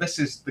nice. And this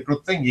is the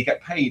good thing. You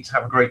get paid to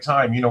have a great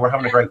time. You know, we're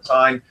having a great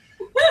time.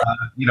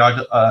 You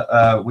know,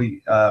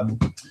 we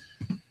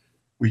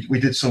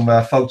did some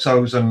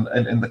photos and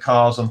in the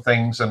cars and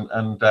things and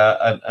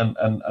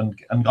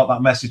got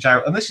that message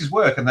out. And this is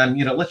work. And then,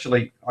 you know,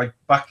 literally I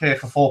back here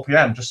for 4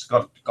 p.m. Just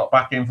got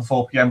back in for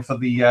 4 p.m. for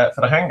the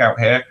hangout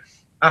here.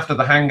 After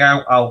the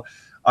hangout,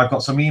 I've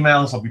got some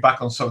emails. I'll be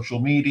back on social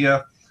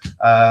media.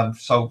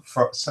 So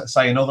for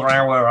say another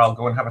hour, I'll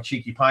go and have a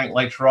cheeky pint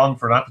later on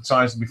for an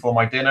appetizer before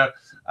my dinner.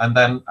 And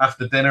then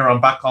after dinner, I'm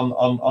back on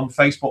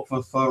Facebook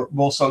for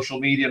more social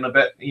media and a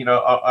bit, you know,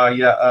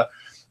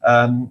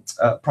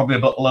 probably a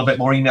little bit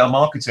more email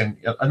marketing,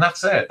 and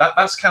that's it.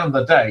 That's kind of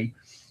the day.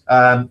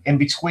 In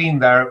between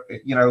there,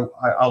 you know,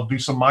 I'll do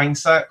some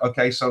mindset.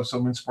 Okay, so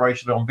some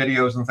inspiration on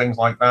videos and things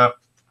like that.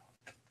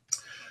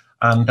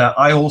 And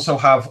I also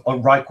have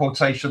write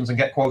quotations and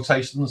get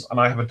quotations, and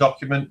I have a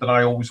document that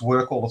I always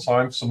work all the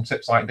time. Some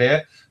tips like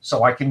there,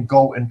 so I can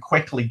go and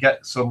quickly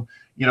get some,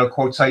 you know,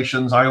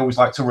 quotations. I always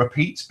like to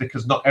repeat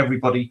because not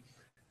everybody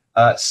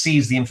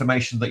sees the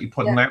information that you're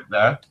putting out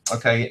there.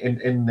 Okay,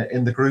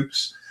 in the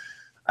groups.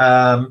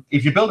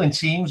 If you're building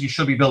teams, you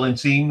should be building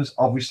teams.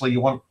 Obviously, you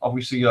want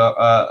to, you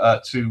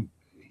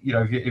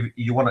know, if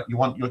you want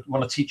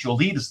to teach your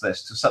leaders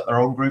this, to set their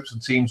own groups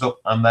and teams up,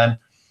 and then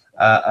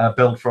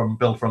build from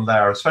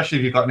there. Especially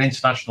if you've got an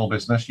international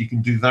business, you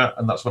can do that,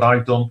 and that's what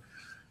I've done.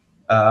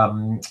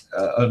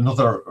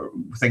 another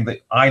thing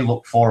that I've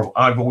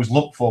always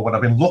looked for when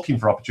I've been looking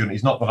for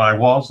opportunities, not that I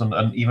was, and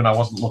even I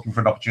wasn't looking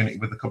for an opportunity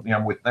with the company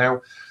I'm with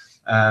now,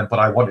 but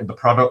I wanted the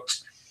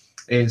product,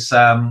 is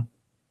if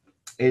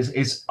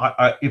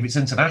it's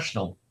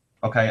international.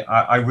 Okay,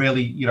 I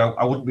really, you know,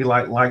 I wouldn't be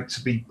like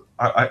to be,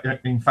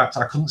 in fact,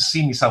 I couldn't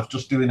see myself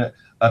just doing a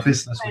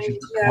business which is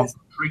just one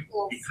country.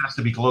 It has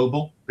to be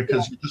global,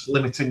 because you're just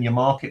limiting your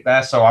market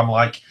there. So I'm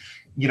like,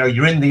 you know,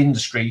 you're in the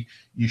industry,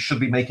 you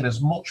should be making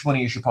as much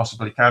money as you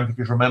possibly can,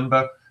 because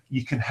remember,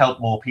 you can help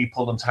more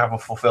people, and to have a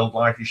fulfilled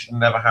life, you should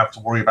never have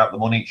to worry about the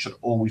money. It should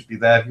always be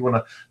there. If you want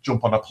to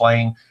jump on a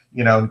plane,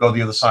 you know, and go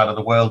the other side of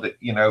the world,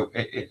 you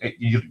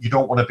you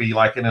don't want to be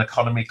like in an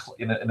economy,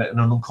 in an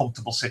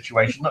uncomfortable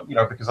situation, you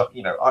know, because,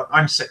 you know,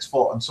 I'm 6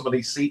 foot on some of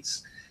these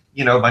seats,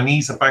 you know, my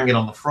knees are banging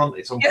on the front.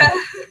 It's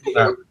uncomfortable, you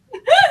know.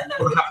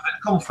 You have a bit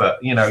of comfort,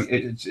 you know.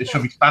 It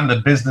should be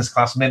standard business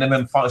class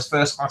minimum, first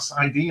class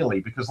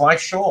ideally, because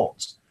life's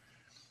short,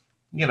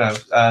 you know,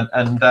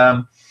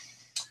 and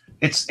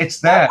it's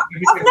there.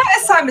 I've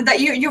noticed, Simon, that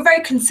you're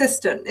very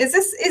consistent. Is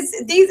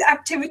these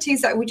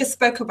activities that we just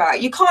spoke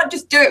about? You can't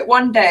just do it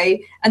one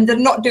day and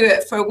then not do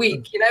it for a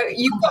week. You know,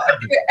 you've got to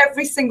do it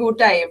every single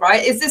day,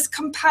 right? Is this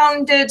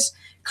compounded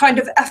kind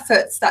of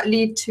efforts that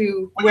lead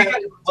to?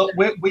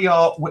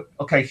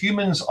 Okay.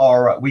 Humans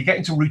are. We get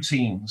into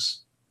routines.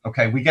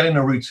 Okay, we get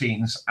into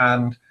routines,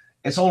 and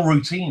it's all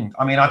routine.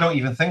 I mean, I don't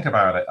even think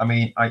about it. I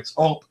mean, it's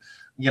all,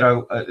 you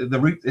know,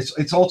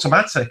 it's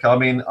automatic. I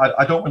mean,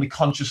 I don't really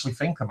consciously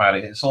think about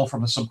it. It's all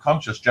from the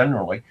subconscious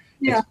generally.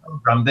 Yeah. It's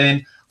programmed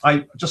in.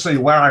 Just so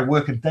you're aware, I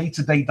work a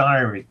day-to-day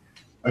diary.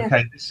 Okay,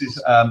 yeah. This is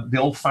the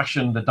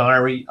old-fashioned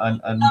diary,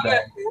 and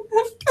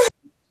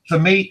for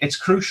me, it's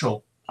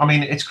crucial. I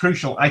mean, it's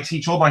crucial. I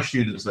teach all my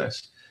students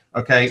this.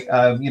 Okay,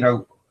 you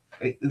know.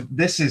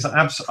 This is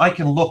I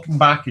can look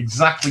back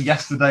exactly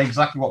yesterday,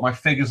 exactly what my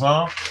figures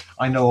are.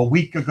 I know a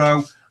week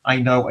ago, I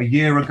know a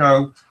year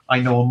ago, I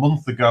know a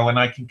month ago, and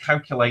I can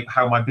calculate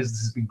how my business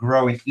has been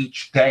growing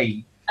each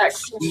day.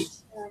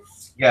 Excellent.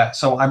 Yeah,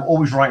 so I'm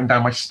always writing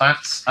down my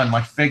stats and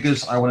my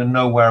figures. I want to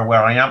know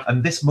where I am,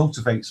 and this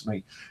motivates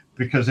me,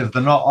 because if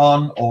they're not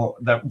on, or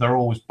they're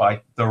always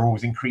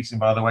increasing,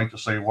 by the way,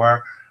 just so you're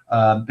aware.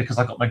 Because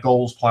I've got my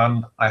goals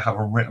planned, I have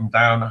them written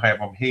down, I have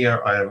them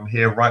here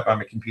right by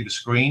my computer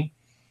screen.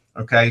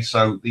 Okay,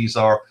 so these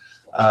are,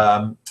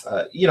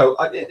 you know,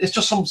 it's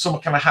just some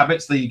kind of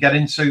habits that you get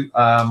into,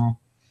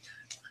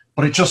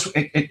 but it just,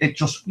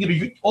 you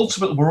know,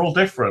 ultimately we're all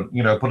different,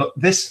 you know, but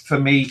this for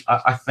me,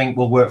 I think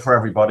will work for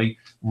everybody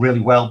really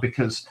well,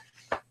 because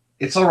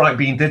it's all right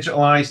being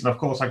digitalized, and of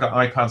course I got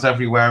iPads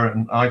everywhere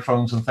and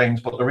iPhones and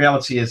things, but the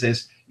reality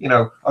is, you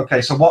know,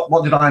 okay, so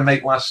what did I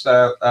make last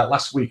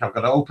week? I've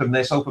got to open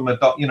this, open my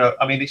you know,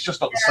 I mean, it's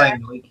just not the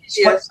same.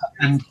 Split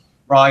second,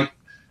 right?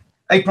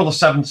 April the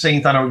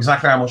 17th, I know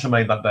exactly how much I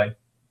made that day.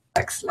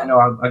 Excellent.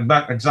 I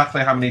know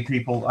exactly how many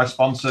people I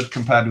sponsored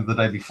compared with the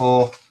day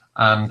before,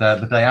 and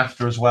the day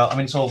after as well. I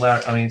mean, it's all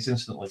there. I mean, it's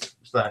instantly.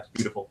 It's there. It's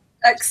beautiful.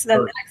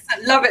 Excellent,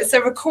 excellent, love it.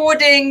 So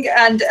recording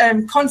and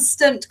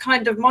constant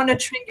kind of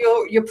monitoring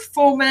your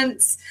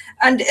performance,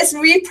 and it's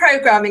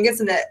reprogramming,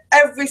 isn't it?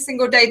 Every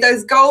single day,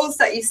 those goals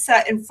that you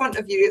set in front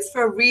of you, it's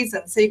for a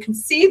reason, so you can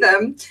see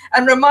them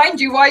and remind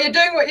you why you're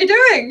doing what you're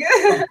doing.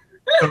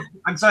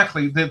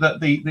 Exactly.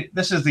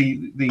 This is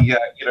the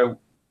you know,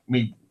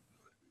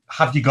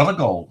 have you got a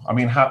goal? I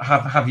mean,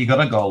 have you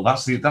got a goal?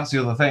 That's the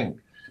other thing,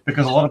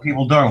 because a lot of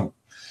people don't.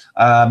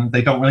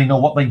 They don't really know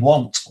what they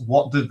want.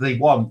 What do they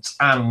want?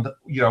 And,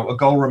 you know, a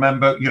goal,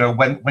 remember, you know,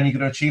 when you're going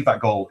to achieve that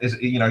goal is,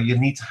 you know, you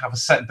need to have a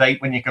set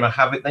date when you're going to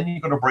have it. Then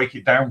you've got to break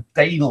it down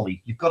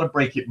daily. You've got to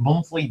break it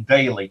monthly,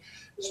 daily,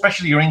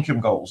 especially your income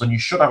goals. And you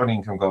should have an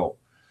income goal.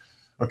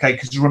 Okay,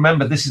 because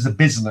remember, this is a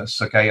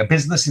business. Okay, a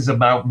business is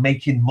about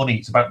making money.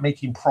 It's about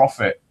making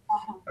profit.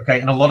 Okay,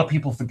 and a lot of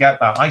people forget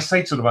that. I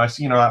say to them,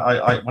 you know,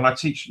 I when I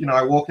teach, you know,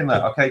 I walk in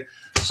there. Okay,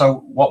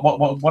 so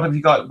what have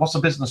you got? What's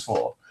a business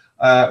for?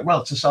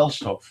 Well, to sell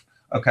stuff.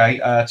 Okay,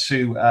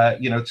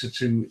 you know, to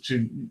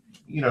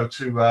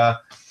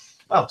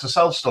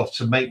sell stuff,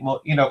 to make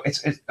more. You know,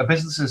 it's a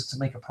business is to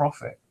make a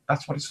profit.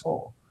 That's what it's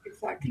for.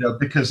 Exactly. You know,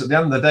 because at the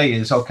end of the day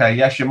is, okay,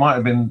 yes, you might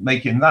have been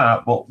making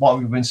that, but what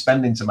have you been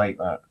spending to make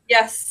that?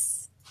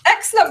 Yes.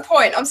 Excellent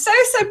point. I'm so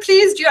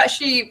pleased you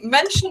actually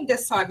mentioned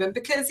this, Simon,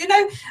 because, you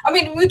know, I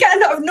mean, we get a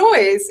lot of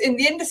noise in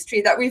the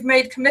industry that we've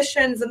made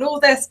commissions and all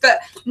this, but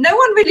no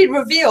one really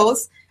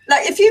reveals,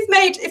 like, if you've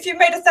made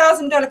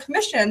 $1,000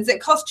 commissions,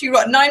 it cost you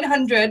what,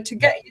 $900 to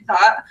get you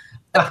that.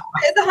 The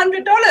profit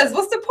is $100.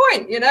 What's the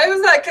point? You know,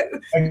 it's like,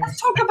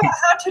 let's talk about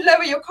how to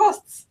lower your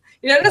costs.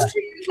 You know, let's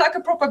treat it like a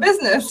proper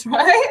business,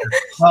 right?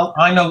 Well,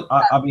 I know.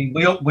 I mean,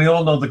 we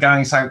all know the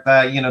guys out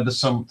there. You know, there's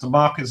some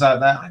marketers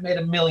out there. I made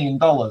 $1 million.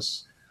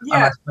 Yeah.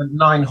 And I spent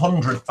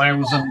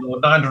 900,000 or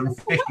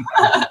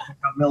 950,000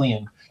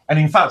 million. And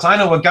in fact, I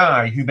know a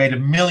guy who made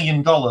 $1 million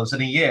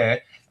in a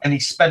year, and he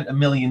spent $1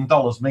 million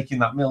making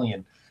that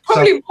million.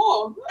 Probably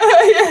more.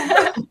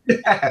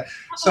 Yeah.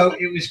 So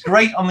it was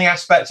great on the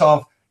aspect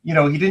of, you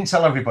know, he didn't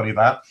tell everybody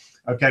that.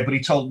 Okay, but he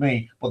told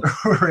me. But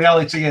the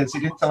reality is, he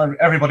didn't tell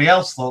everybody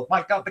else. Thought,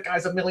 my God, the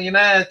guy's a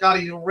millionaire. God,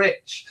 he's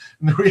rich.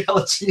 And the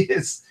reality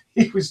is,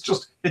 it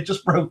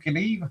just broken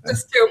even.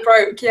 Just still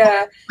broke,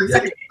 yeah. Yeah, So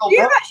do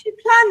you actually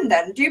plan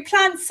then? Do you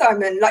plan,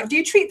 Simon? Like, do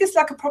you treat this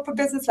like a proper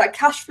business, like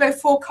cash flow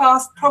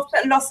forecast,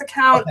 profit and loss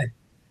account? Okay.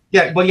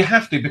 Yeah, well, you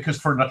have to, because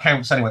for an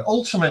accounts anyway.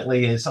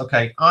 Ultimately, is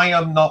okay. I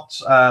am not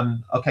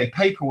okay.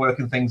 Paperwork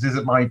and things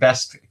isn't my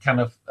best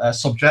kind of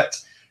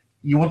subject.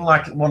 You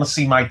wouldn't want to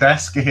see my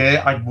desk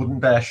here. I wouldn't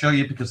dare show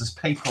you, because there's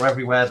paper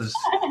everywhere. There's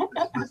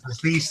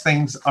these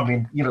things. I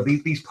mean, you know,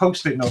 these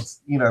post-it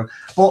notes. You know,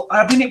 but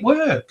I mean, it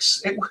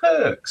works. It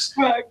works.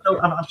 Right.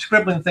 So I'm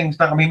scribbling things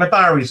down. I mean, my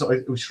diary is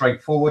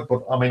straightforward,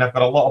 but I mean, I've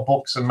got a lot of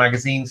books and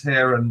magazines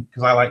here, and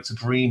because I like to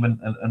dream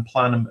and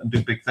plan and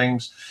do big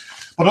things.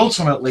 But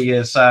ultimately,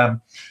 is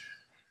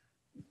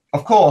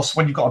of course,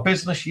 when you've got a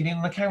business, you need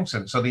an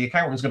accountant. So the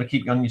accountant is going to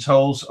keep you on your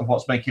toes of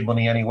what's making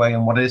money anyway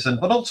and what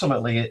isn't. But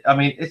ultimately, I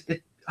mean,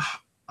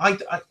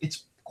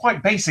 it's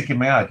quite basic in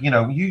my head. You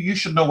know, you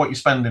should know what you're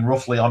spending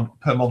roughly on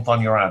per month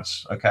on your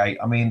ads. Okay,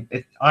 I mean,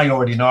 I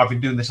already know. I've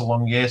been doing this a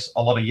lot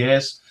of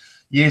years.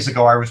 Years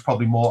ago, I was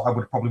probably more. I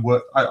would probably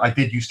work. I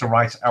did used to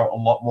write out a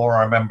lot more.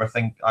 I remember.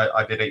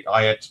 I did it.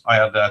 I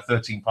had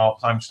 13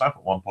 part-time staff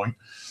at one point,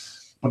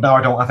 but now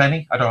I don't have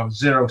any. I don't have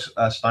zero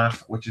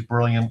staff, which is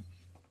brilliant.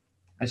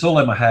 It's all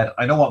in my head.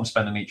 I know what I'm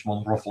spending each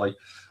month roughly,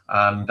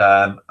 and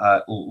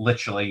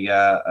literally,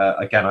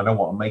 again, I know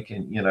what I'm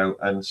making. You know,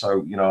 and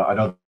so you know, I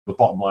know the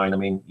bottom line. I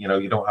mean, you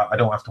know, I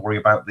don't have to worry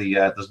about the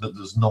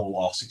there's no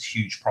loss. It's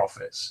huge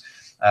profits,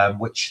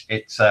 which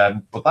it's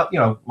but that, you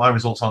know, my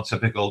results aren't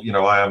typical. You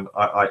know, I've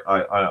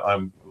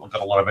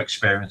got a lot of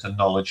experience and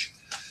knowledge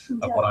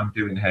of what I'm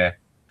doing here.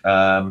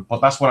 But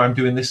that's what I'm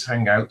doing this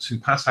hangout to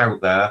pass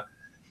out there.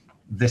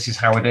 This is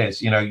how it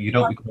is. You know, you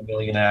don't become a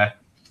millionaire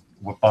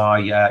by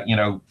you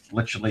know,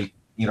 literally,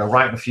 you know,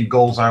 writing a few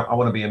goals out. I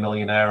want to be a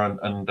millionaire,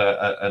 and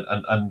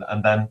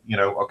then, you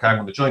know, okay, I'm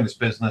going to join this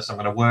business. I'm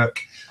going to work.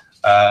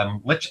 I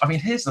mean,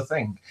 here's the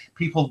thing: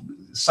 people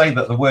say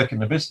that the work in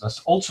the business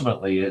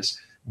ultimately is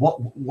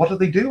what are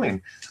they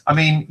doing? I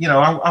mean, you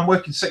know, I'm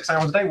working 6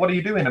 hours a day. What are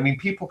you doing? I mean,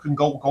 people can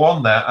go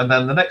on there, and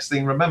then the next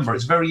thing, remember,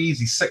 it's very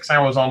easy. 6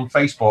 hours on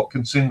Facebook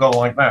can soon go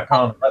like that,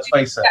 can't it? Let's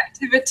face it.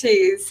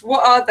 Activities,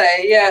 what are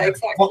they? Yeah,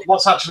 exactly.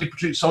 What's actually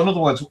produced? So in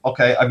other words,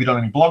 okay, have you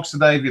done any blogs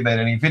today? Have you made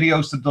any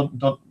videos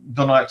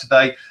done out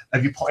today?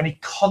 Have you put any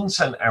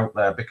content out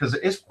there? Because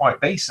it is quite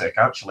basic,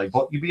 actually,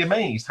 but you'd be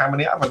amazed how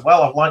many I've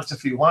liked a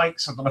few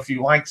likes. I've done a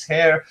few likes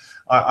here.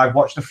 I've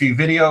watched a few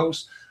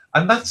videos.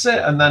 And that's it.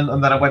 And then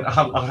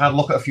I had a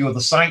look at a few other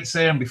sites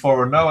here, and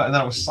before I know it, and then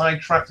I was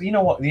sidetracked. You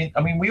know what?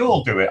 I mean, we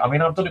all do it. I mean,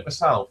 I've done it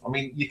myself. I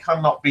mean, you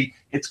cannot be.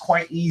 It's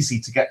quite easy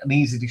to get an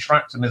easy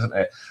distraction, isn't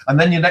it? And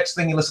then your next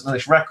thing, you listen to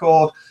this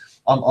record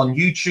on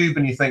YouTube,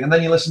 and you think, and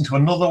then you listen to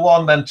another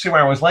one. Then 2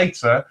 hours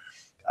later,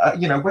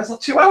 you know, where's the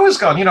 2 hours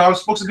gone? You know, I was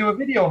supposed to do a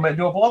video and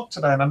do a blog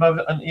today, and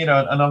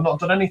I've not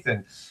done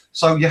anything.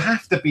 So you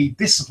have to be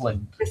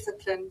disciplined.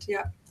 Disciplined,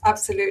 yeah,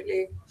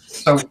 absolutely.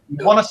 So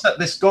you want to set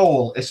this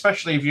goal,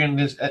 especially if you're in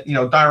this, you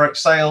know, direct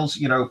sales.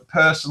 You know,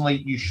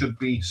 personally, you should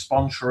be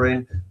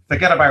sponsoring.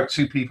 Forget about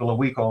 2 people a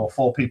week or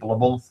 4 people a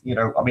month. You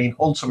know, I mean,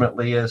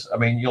 ultimately,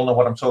 you'll know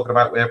what I'm talking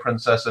about with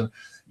Princess, and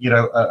you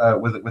know,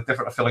 with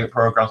different affiliate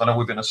programs. I know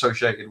we've been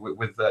associated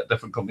with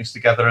different companies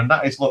together, and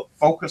that is, look,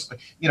 focus.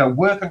 You know,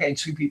 work on getting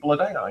 2 people a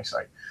day. I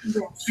say,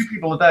 yes. 2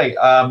 people a day,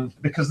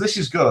 because this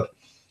is good.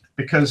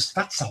 Because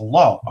that's a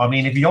lot. I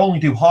mean, if you only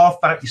do half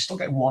that, you're still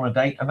getting 1 a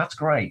day, and that's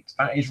great.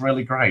 That is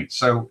really great.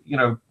 So, you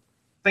know,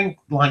 think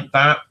like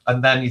that,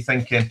 and then you're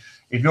thinking,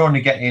 if you're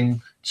only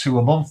getting 2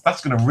 a month,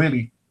 that's going to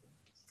really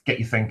get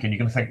you thinking. You're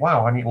going to think,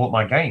 wow, I need to up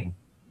my game.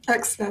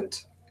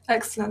 Excellent.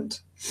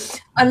 Excellent.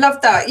 I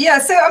love that. Yeah.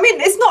 So, I mean,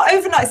 it's not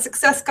overnight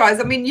success, guys.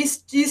 I mean, you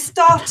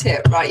start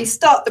it, right? You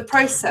start the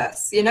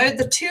process. You know,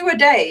 the 2 a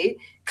day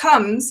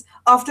comes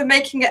after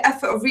making an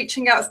effort of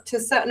reaching out to a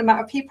certain amount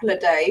of people a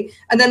day,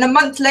 and then a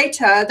month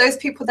later, those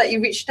people that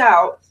you reached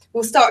out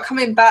will start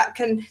coming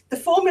back, and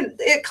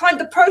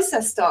the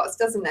process starts,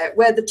 doesn't it?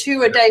 Where the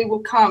 2 a day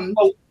will come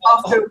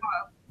after a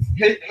while.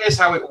 Here's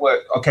how it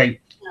works. Okay,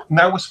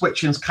 now we're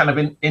switching kind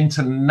of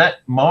into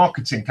net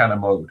marketing kind of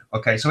mode.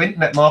 Okay, so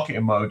internet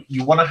marketing mode,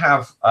 you want to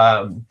have,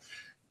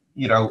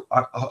 you know,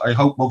 I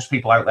hope most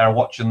people out there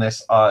watching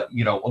this,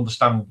 you know,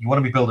 understand you want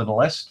to be building a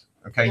list.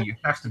 Okay, you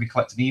have to be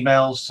collecting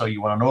emails, so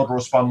you want an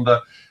autoresponder,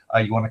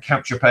 you want a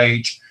capture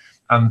page,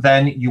 and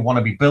then you want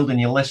to be building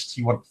your lists.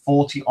 You want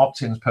 40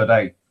 opt-ins per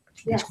day,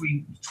 yes.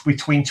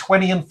 between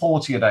 20 and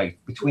 40 a day,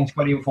 between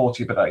 20 and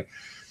 40 per day.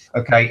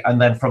 Okay,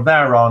 and then from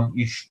there on,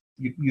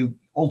 you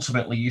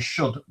ultimately you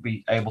should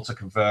be able to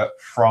convert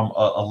from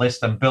a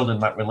list and building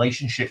that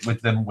relationship with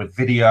them with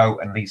video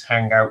and these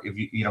hangout. If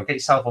you know, get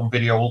yourself on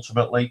video.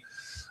 Ultimately,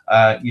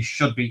 you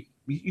should be.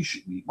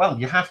 Well,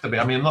 you have to be.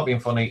 I mean, I'm not being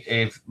funny.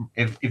 If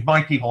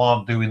my people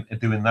aren't doing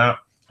that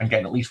and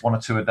getting at least 1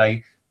 or 2 a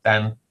day,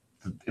 then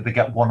they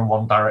get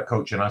one-on-one direct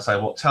coaching. I say,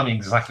 well, tell me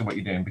exactly what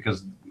you're doing,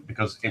 because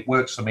it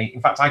works for me.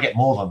 In fact, I get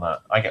more than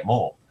that. I get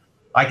more.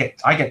 I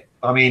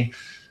mean,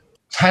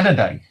 10 a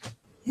day.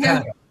 Yeah. 10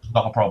 a day is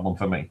not a problem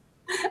for me.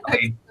 I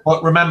mean,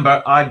 but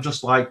remember, I'm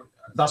just like,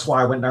 that's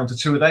why I went down to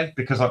 2 a day,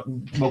 because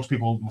most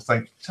people will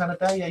think 10 a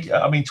day.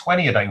 I mean,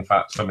 20 a day, in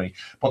fact, for me.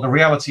 But the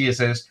reality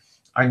is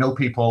I know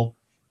people.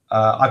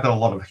 I've got a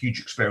lot of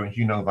huge experience,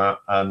 you know that,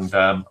 and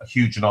a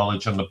huge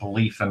knowledge and the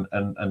belief, and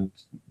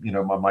you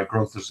know, my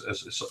growth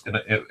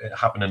it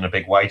happened in a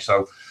big way.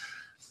 So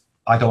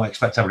I don't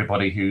expect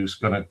everybody who's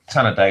going to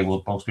 10 a day.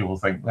 Will most people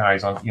think,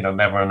 guys, you know,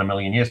 never in a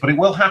million years, but it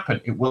will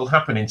happen. It will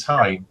happen in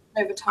time,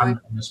 over time,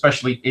 and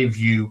especially if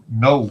you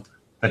know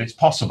that it's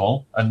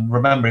possible. And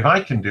remember, if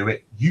I can do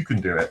it, you can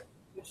do it.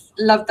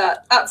 Love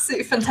that.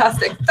 Absolutely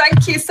fantastic.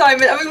 Thank you,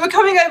 Simon. I mean, we're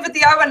coming over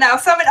the hour now.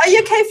 Simon, are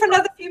you okay for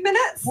another few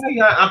minutes?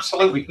 Yeah,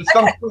 absolutely. It's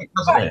gone quick,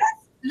 hasn't it?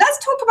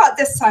 Let's talk about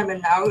this, Simon,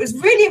 now. It's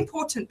really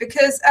important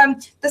because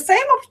the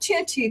same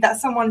opportunity that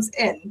someone's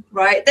in,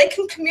 right, they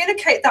can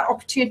communicate that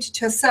opportunity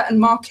to a certain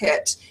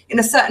market in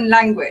a certain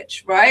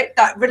language, right,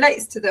 that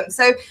relates to them.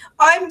 So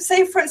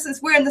say, for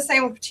instance, we're in the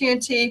same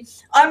opportunity.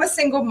 I'm a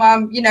single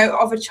mum, you know,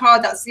 of a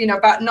child that's, you know,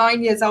 about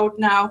 9 years old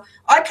now.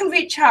 I can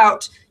reach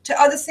out to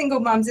other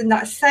single mums in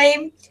that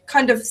same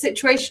kind of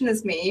situation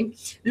as me,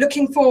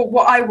 looking for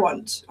what I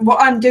want,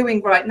 what I'm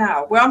doing right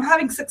now, where I'm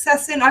having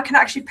success in. I can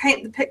actually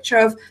paint the picture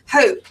of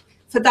hope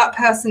for that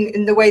person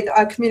in the way that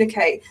I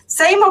communicate.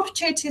 Same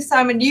opportunity,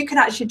 Simon, you can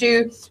actually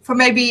do for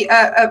maybe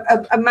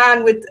a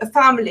man with a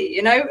family,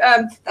 you know,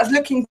 that's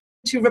looking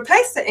to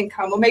replace their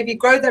income or maybe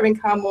grow their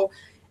income. Or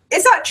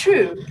is that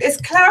true? Is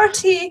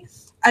clarity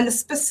and a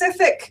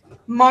specific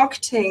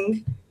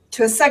marketing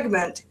to a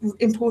segment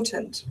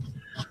important?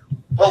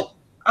 Well,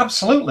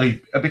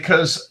 absolutely,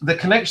 because the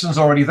connection's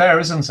already there,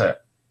 isn't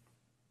it?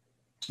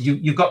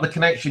 You've got the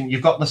connection.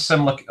 You've got the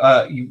similar.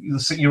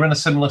 You're in a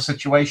similar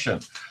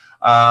situation.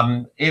 You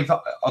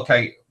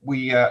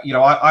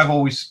know, I've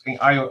always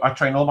I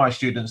train all my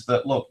students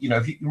that, look, you know,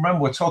 if you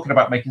remember, we're talking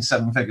about making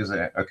 7 figures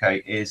here.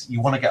 Okay, is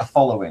you want to get a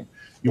following.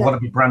 You want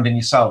to be branding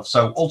yourself.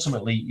 So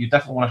ultimately, you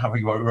definitely want to have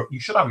you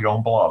should have your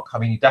own blog. I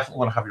mean, you definitely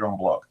want to have your own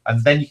blog,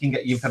 and then you can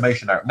get your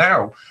information out.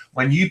 Now,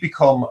 when you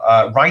become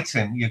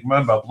writing, you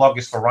remember a blog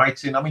is for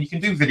writing. I mean, you can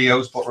do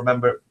videos, but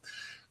remember,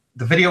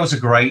 the videos are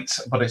great,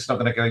 but it's not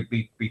going to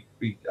be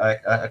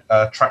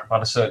tracked by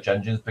the search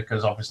engines,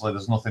 because obviously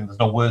there's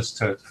no words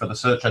for the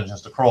search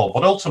engines to crawl.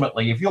 But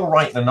ultimately, if you're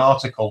writing an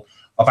article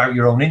about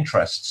your own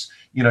interests,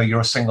 you know, you're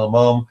a single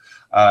mom.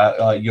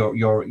 You're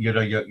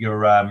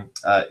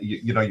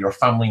a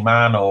family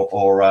man,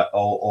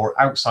 or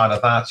outside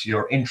of that,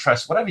 your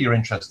interest, whatever you're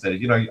interested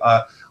in. You know,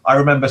 I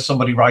remember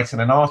somebody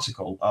writing an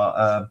article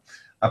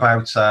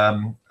about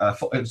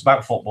it was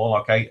about football,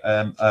 okay,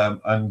 and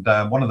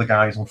one of the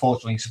guys,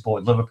 unfortunately,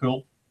 supported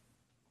Liverpool.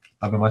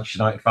 I'm a Manchester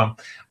United fan,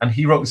 and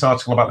he wrote this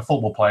article about a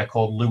football player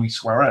called Luis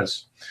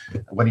Suarez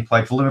when he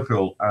played for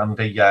Liverpool, and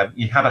he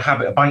had a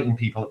habit of biting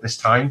people at this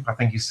time. I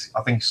think he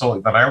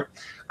sorted that out,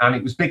 and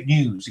it was big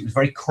news. It was a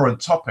very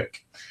current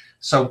topic.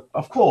 So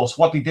of course,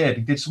 what he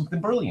did something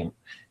brilliant.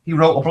 He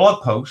wrote a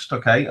blog post,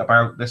 okay,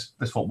 about this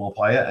football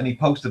player, and he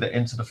posted it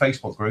into the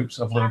Facebook groups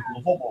of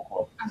Liverpool Football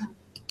Club.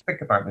 Think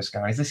about this,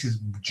 guys. This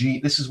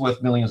is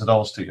worth millions of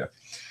dollars to you.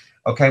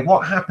 Okay,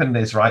 what happened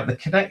is, right, the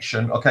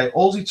connection, okay,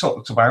 all he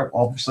talked about,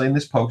 obviously, in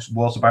this post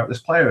was about this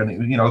player, and it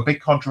was, you know, a big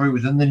controversy. It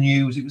was in the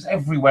news. It was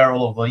everywhere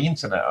all over the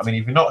internet. I mean,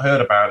 if you've not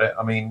heard about it,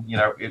 I mean, you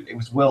know, it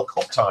was World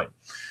Cup time.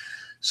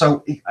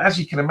 So, as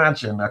you can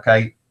imagine,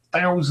 okay,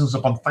 thousands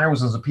upon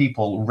thousands of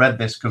people read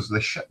this because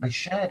they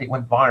shared it,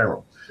 went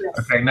viral. Yes.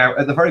 Okay, now,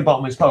 at the very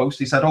bottom of his post,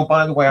 he said, oh,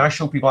 by the way, I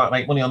show people how to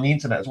make money on the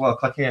internet as well.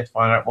 Click here to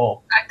find out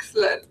more.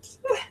 Excellent.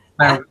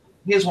 Now,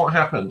 here's what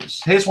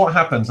happens,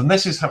 and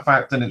this is a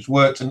fact, and it's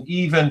worked. And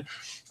even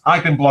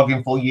I've been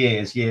blogging for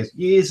years, and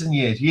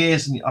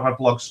I've had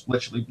blogs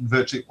literally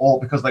virtually all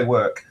because they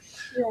work.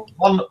 Yeah.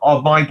 One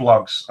of my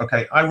blogs,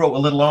 okay, I wrote a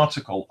little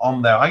article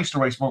on there. I used to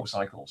race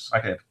motorcycles,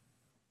 I did,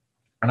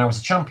 and I was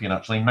a champion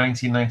actually in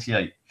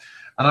 1998.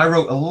 And I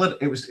wrote a little.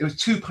 It was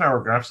 2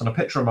 paragraphs and a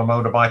picture of my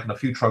motorbike and a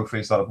few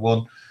trophies that I've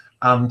won.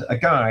 And a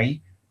guy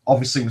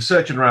obviously was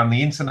searching around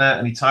the internet,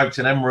 and he typed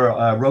in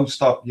Emra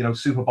Roadstock, you know,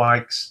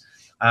 superbikes.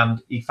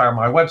 And he found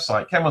my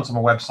website, came onto my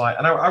website,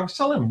 and I was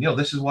telling him, you know,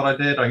 this is what I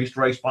did. I used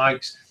to race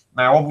bikes.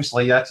 Now,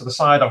 obviously, yeah, to the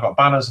side, I've got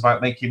banners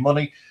about making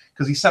money,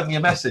 because he sent me a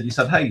message. He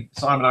said, hey,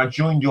 Simon, I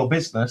joined your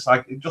business.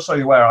 Just so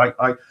you're aware,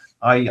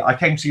 I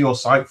came to your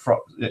site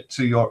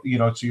to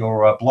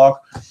your blog,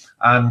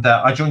 and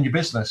I joined your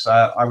business.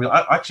 I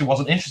actually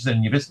wasn't interested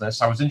in your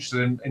business. I was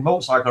interested in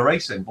motorcycle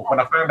racing. But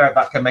when I found out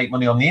that can make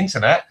money on the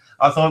internet,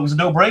 I thought it was a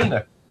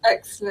no-brainer.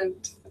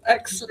 Excellent.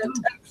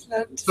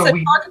 So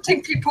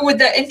targeting people with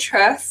their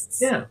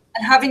interests, and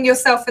having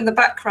yourself in the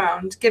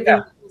background, giving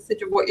a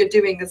message of what you're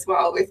doing as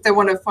well, if they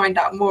want to find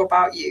out more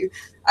about you.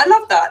 I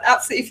love that.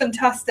 Absolutely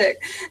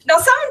fantastic. Now,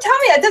 Simon, tell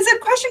me, there's a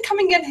question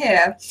coming in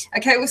here.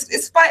 Okay,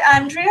 it's by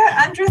Andrea.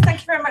 Andrea,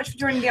 thank you very much for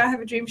joining the I Have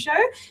a Dream show.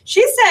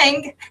 She's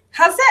saying,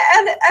 has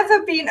there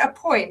ever been a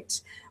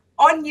point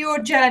on your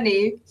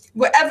journey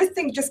where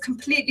everything just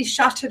completely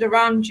shattered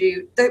around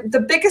you,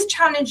 the biggest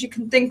challenge you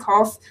can think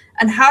of,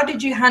 and how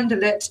did you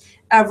handle it?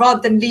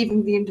 rather than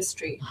leaving the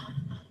industry?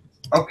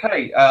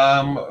 Okay.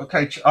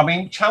 Okay. I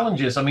mean,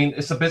 challenges. I mean,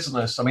 it's a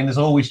business. I mean, there's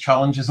always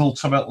challenges.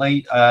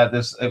 Ultimately,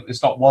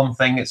 it's not one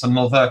thing; it's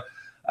another.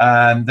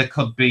 There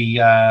could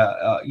be,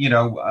 I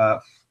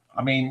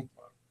mean,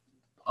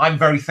 I'm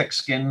very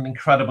thick-skinned,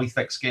 incredibly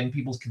thick-skinned.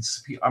 People can.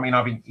 I mean,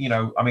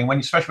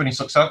 especially when you're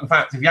successful. In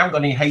fact, if you haven't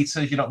got any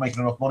haters, you're not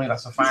making enough money.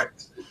 That's a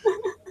fact.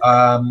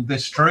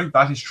 That's true.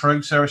 That is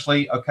true.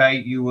 Seriously. Okay,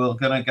 you will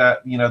gonna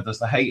get. There's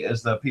the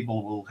haters. The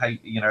people will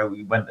hate.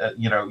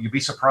 You'd be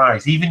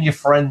surprised. Even your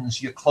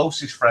friends, your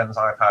closest friends,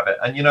 I've had it.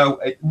 And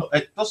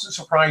it doesn't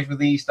surprise me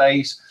these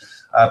days.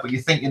 But you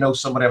think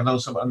somebody, I've known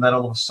somebody, and then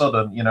all of a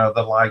sudden,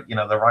 they're like,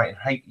 they're writing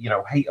hate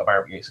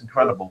about you. It's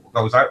incredible what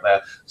goes out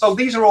there. So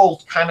these are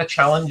all kind of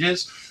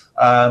challenges.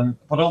 But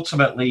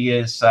ultimately,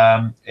 it's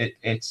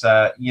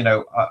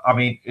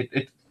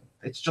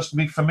just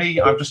me. For me,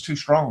 I'm just too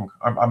strong.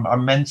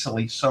 I'm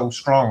mentally so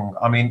strong.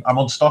 I mean, I'm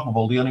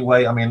unstoppable. The only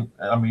way, I mean,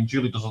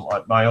 Julie doesn't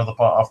like, my other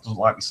part half doesn't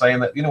like me saying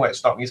that. The only way to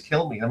stop me is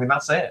kill me. I mean,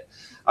 that's it.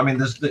 I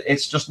mean,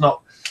 it's just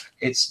not.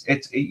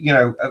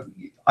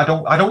 I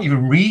don't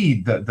even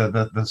read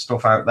the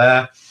stuff out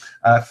there.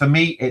 For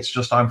me, it's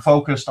just I'm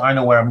focused. I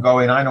know where I'm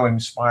going. I know I'm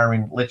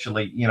inspiring.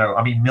 Literally,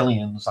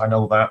 millions. I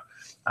know that.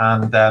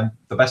 And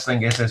the best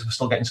thing is we're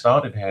still getting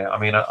started here. I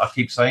mean, I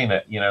keep saying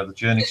it. The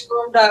journey.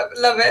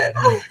 Love it.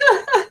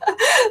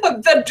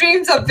 The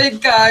dreams are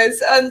big,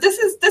 guys. And this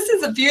is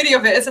the beauty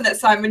of it, isn't it,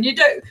 Simon?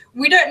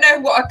 We don't know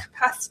what our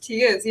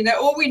capacity is.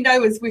 All we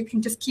know is we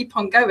can just keep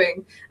on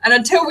going. And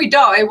until we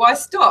die, why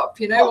stop?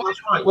 Well,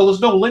 that's right. Well,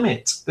 there's no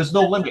limit. There's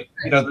no limit.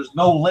 There's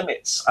no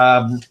limits.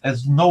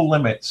 There's no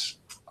limits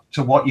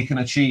to what you can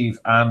achieve.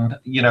 And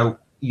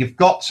you've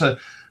got to.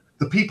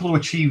 The people who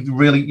achieved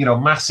really,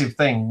 massive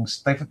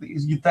things, they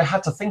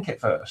had to think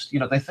it first.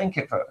 They think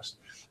it first.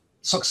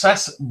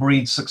 Success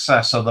breeds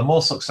success. So the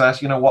more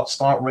success,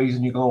 start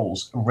raising your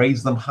goals,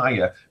 raise them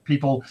higher.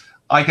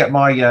 I get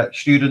my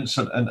students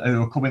and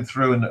who are coming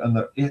through and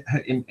the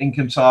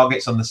income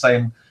targets and the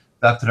same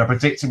that they're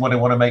predicting what they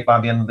want to make by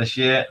the end of this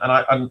year.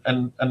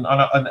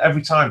 And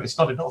every time it's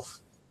not enough.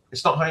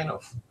 It's not high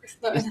enough.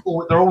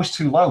 They're always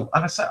too low.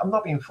 And I said, I'm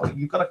not being funny.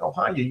 You've got to go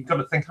higher. You've got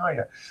to think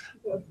higher.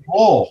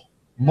 More.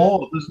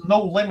 There's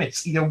no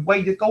limits. Your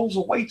goals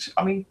are way too.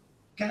 I mean,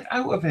 get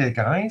out of here,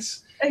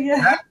 guys.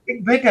 Yeah.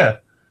 Think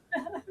bigger.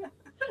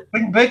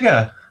 Think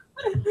bigger.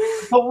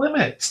 No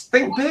limits.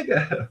 Think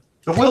bigger.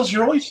 The world's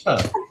your oyster.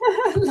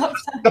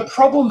 The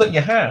problem that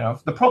you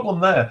have,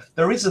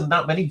 there isn't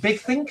that many big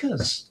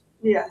thinkers.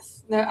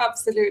 Yes, no,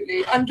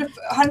 absolutely.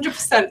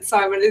 100%,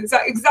 Simon.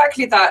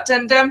 Exactly that.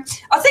 And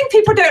I think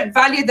people don't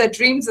value their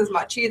dreams as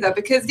much either,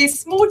 because these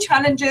small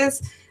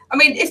challenges, I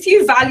mean, if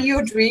you value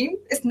your dream,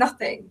 it's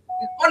nothing.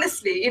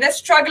 Honestly,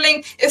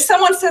 struggling, if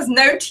someone says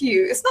no to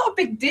you, it's not a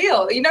big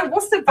deal.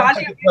 What's the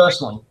value of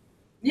personal?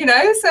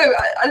 So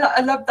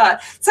I love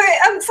that. So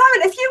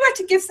Simon, if you were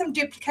to give some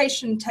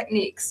duplication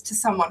techniques to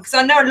someone, because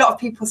I know a lot of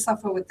people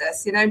suffer with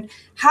this,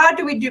 how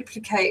do we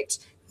duplicate,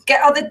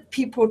 get other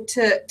people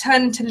to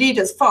turn into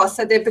leaders fast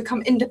so they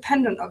become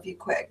independent of you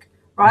quick,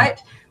 right?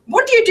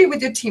 What do you do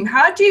with your team?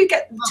 How do you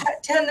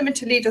turn them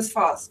into leaders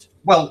fast?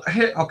 Well,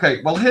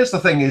 here's the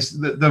thing: is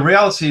the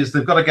reality is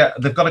they've got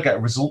to get a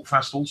result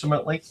fast.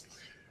 Ultimately,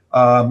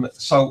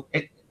 so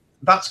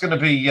that's going to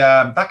be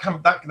that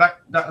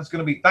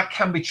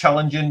can be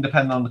challenging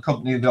depending on the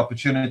company, the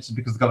opportunity,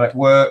 because they've got to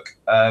work.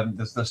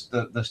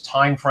 There's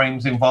time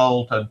frames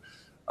involved, and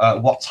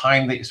what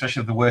time especially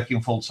if they're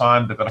working full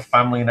time, they've got a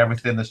family and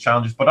everything. There's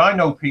challenges, but I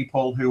know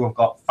people who have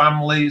got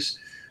families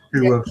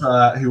who are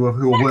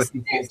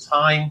working full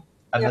time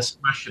and they're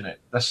smashing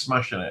it.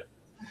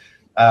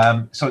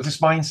 So it's this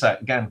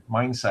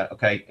mindset.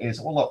 Okay, is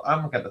look, I'm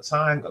gonna get the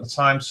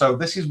time. So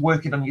this is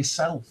working on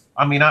yourself.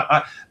 I mean,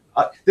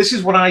 this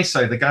is what I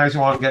say. The guys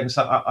who aren't getting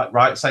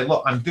right say,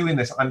 look, I'm doing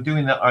this, I'm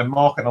doing that. I'm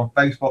marketing on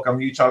Facebook, on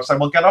YouTube. I say,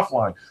 well, get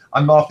offline.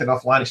 I'm marketing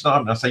offline. It's not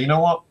happening. I say, you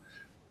know what?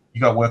 You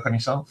got to work on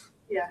yourself.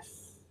 Yes.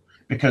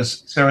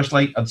 Because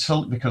seriously,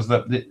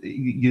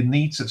 you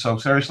need to. So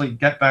seriously,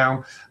 get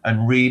down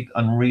and read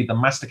the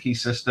Master Key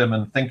System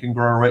and Think and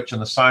Grow Rich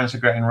and the Science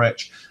of Getting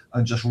Rich,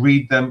 and just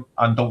read them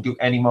and don't do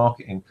any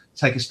marketing.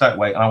 Take a step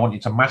away, and I want you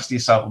to master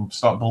yourself and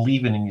start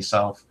believing in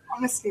yourself.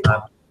 Honestly, do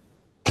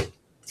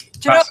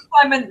you know,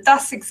 Simon?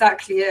 That's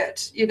exactly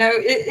it.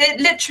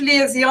 It literally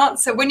is the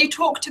answer. When you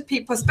talk to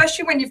people,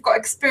 especially when you've got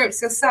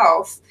experience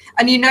yourself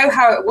and you know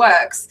how it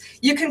works,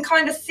 you can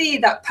kind of see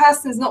that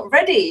person's not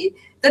ready.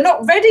 They're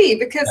not ready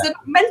because they're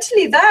not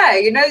mentally there.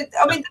 I mean,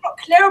 they're not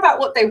clear about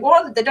what they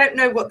want. They don't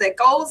know what their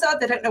goals are.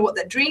 They don't know what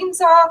their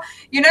dreams are.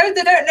 They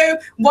don't know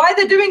why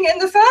they're doing it in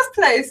the first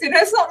place.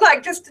 It's not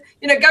like just,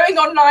 going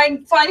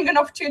online, finding an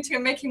opportunity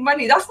and making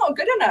money. That's not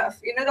good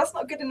enough. That's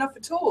not good enough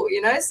at all.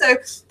 So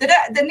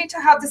they need to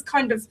have this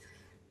kind of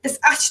this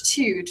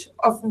attitude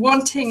of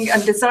wanting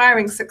and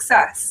desiring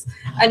success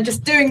and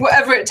just doing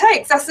whatever it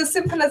takes. That's as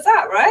simple as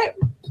that, right?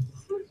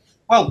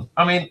 Well,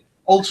 I mean,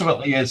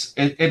 ultimately, it's.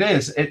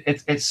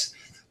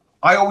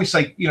 I always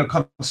say,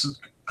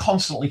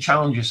 constantly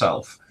challenge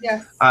yourself.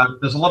 Yes.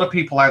 There's a lot of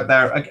people out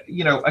there,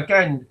 you know,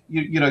 again,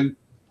 you know,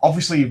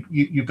 obviously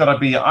you've got to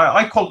be,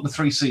 I call it the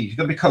 3 C's. You've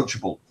got to be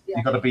coachable. Yeah.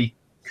 You've got to be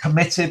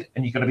committed,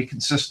 and you've got to be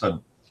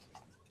consistent.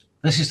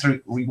 This is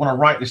through, we want to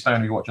write this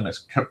down if you're watching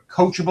this.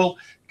 Coachable,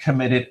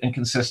 committed, and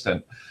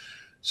consistent.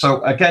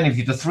 So again, if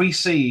you do 3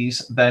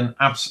 C's, then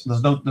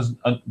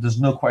there's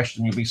no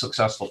question you'll be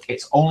successful.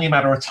 It's only a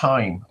matter of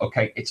time,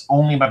 okay? It's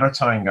only a matter of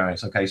time,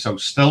 guys, okay? So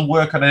still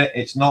work on it.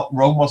 It's not,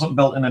 Rome wasn't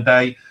built in a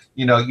day.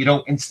 You know, you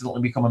don't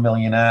instantly become a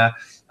millionaire.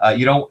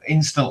 You don't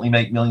instantly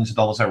make millions of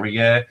dollars every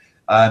year.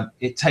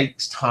 It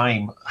takes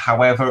time.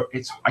 However,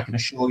 I can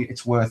assure you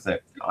it's worth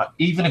it.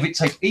 Even if it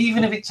takes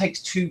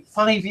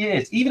 5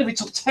 years, even if it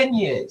took 10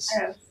 years,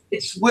 yes.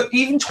 It's worth,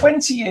 even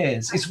 20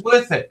 years, it's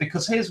worth it,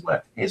 because here's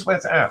where it's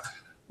at.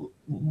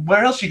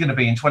 Where else are you going to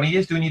be in 20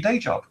 years doing your day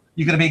job?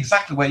 You're going to be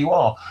exactly where you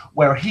are.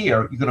 Where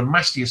here, you're going to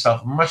master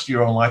yourself, master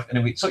your own life, and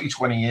if it took you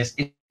 20 years,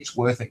 it's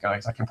worth it,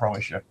 guys. I can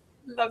promise you.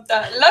 Love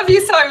that. Love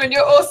you, Simon.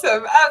 You're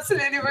awesome.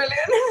 Absolutely brilliant.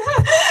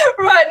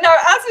 Right, now,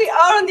 as we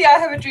are on the I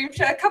Have a Dream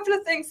show, a couple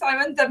of things,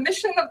 Simon. The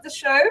mission of the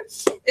show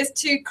is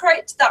to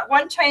create that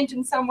one change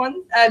in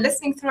someone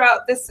listening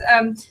throughout this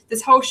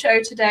this whole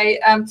show today.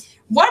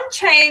 One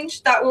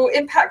change that will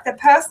impact their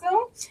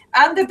personal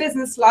and their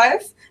business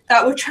life,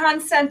 that will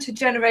transcend to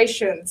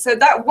generations. So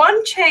that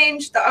one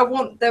change that I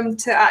want them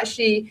to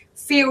actually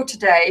feel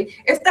today,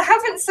 if they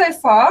haven't so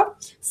far,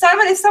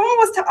 Simon, if someone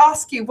was to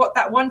ask you what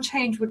that one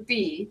change would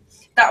be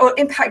that will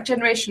impact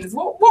generations,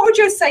 what would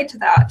you say to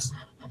that?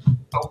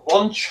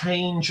 One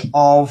change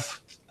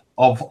of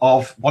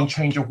one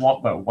change of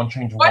what though? One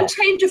change of one what?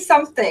 Change of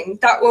something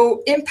that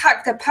will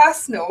impact their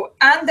personal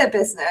and their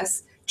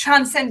business,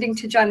 transcending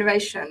to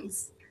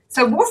generations.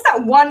 So what's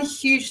that one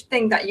huge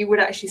thing that you would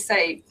actually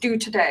say, do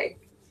today?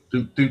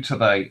 Do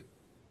today?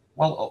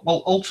 Well,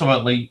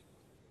 ultimately,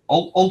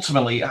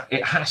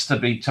 it has to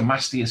be to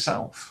master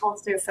yourself.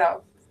 Master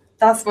yourself.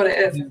 That's what it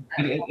is.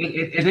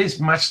 It is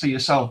master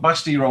yourself,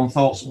 master your own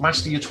thoughts,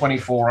 master your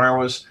 24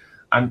 hours,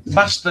 and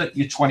master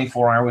your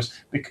 24 hours,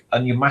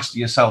 and you master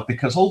yourself,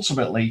 because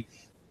ultimately,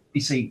 you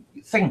see,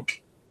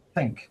 think,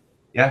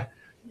 yeah?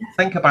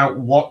 Think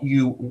about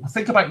your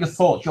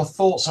thoughts. Your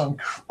thoughts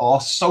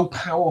are so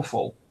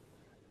powerful.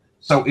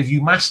 So if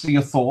you master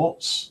your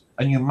thoughts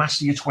and you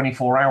master your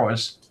 24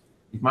 hours,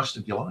 you've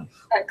mastered your life.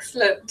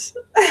 Excellent.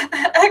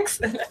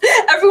 Excellent.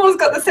 Everyone's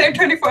got the same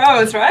 24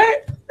 hours,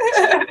 right?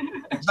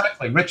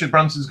 Exactly. Richard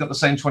Branson's got the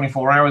same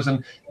 24 hours,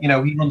 and you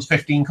know he runs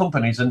 15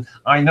 companies, and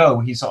I know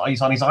he's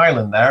on his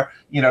island there,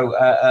 you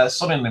know,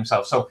 sunning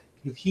himself. So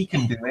if he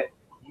can do it,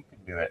 you can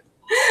do it.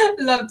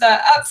 Love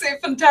that. Absolutely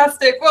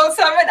fantastic. Well,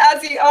 Simon,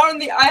 as you are on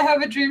the I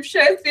Have a Dream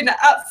show, it's been an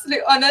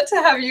absolute honor to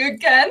have you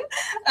again.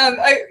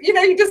 You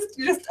know, you're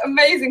just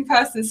amazing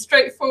person,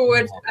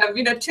 straightforward,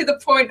 you know, to the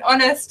point,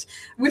 honest.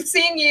 We've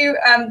seen you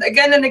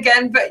again and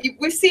again, but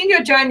we've seen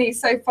your journey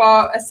so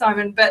far,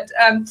 Simon. But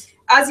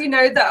as you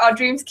know, that our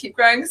dreams keep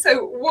growing.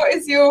 So what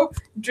is your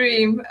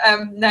dream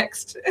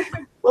next?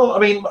 Well, I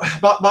mean,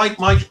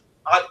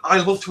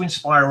 I love to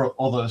inspire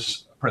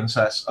others,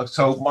 Princess.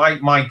 So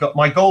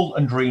my goal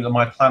and dream and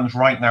my plans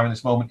right now in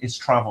this moment is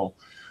travel.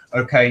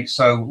 Okay,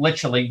 so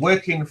literally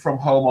working from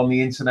home on the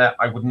internet,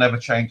 I would never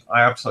change.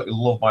 I absolutely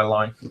love my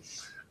life.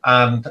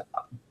 And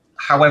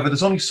however,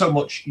 there's only so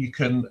much you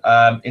can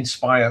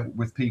inspire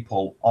with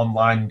people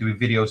online, doing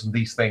videos and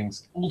these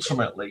things.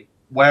 Ultimately,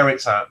 where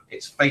it's at,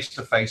 it's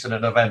face-to-face at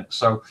an event.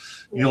 So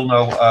you'll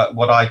know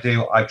what I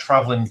do. I'm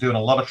traveling, doing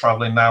a lot of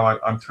traveling now.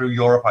 I'm through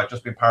Europe. I've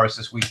just been Paris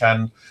this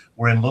weekend.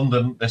 We're in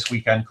London this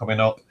weekend coming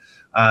up.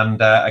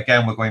 And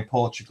again, we're going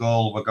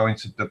Portugal, we're going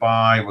to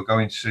Dubai, we're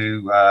going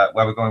to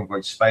where we're going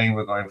to Spain,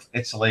 we're going to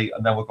Italy,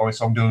 and then we're going.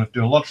 So I'm doing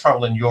a lot of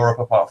travel in Europe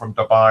apart from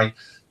Dubai.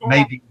 Yeah.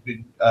 Maybe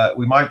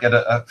we might get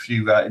a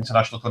few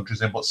international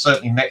countries in, but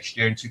certainly next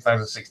year in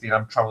 2016,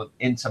 I'm traveling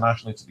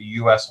internationally to the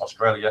US,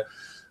 Australia,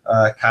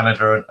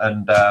 Canada,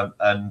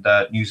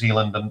 and New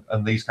Zealand,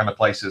 and these kind of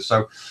places.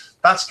 So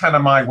that's kind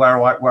of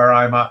where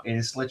I'm at,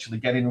 is literally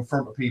getting in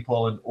front of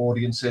people and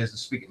audiences and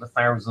speaking to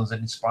thousands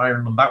and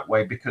inspiring them that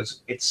way,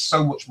 because it's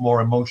so much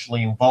more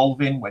emotionally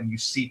involving when you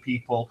see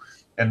people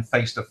and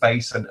face to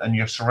face, and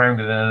you're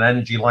surrounded in an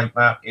energy like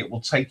that. It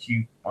will take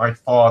you by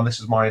far, and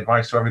this is my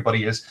advice to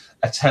everybody, is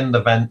attend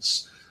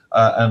events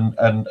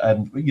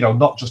and you know,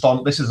 not just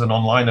on, this is an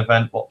online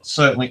event, but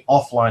certainly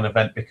offline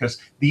event, because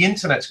the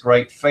internet's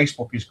great,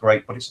 Facebook is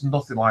great, but it's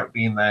nothing like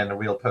being there in a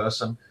real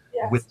person.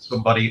 Yes. With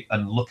somebody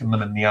and looking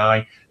them in the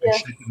eye, and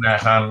shaking their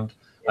hand,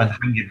 and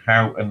hanging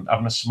out and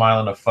having a smile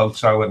and a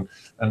photo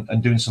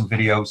and doing some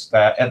videos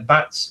there. And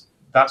that's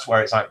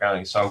where it's at,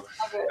 guys. So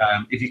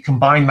if you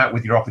combine that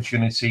with your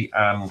opportunity,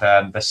 and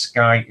the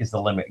sky is the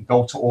limit.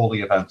 Go to all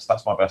the events.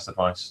 That's my best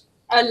advice.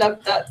 I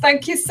love that.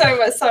 Thank you so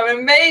much,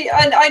 Simon.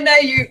 And I know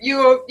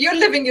you're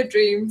living your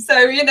dream. So,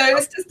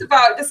 it's just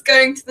about just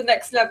going to the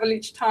next level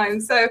each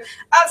time. So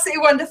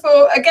absolutely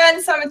wonderful.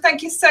 Again, Simon,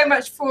 thank you so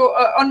much for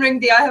honouring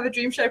the I Have a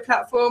Dream Show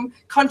platform,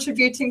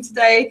 contributing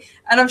today.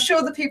 And I'm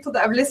sure the people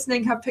that are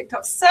listening have picked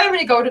up so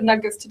many golden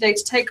nuggets today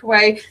to take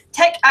away.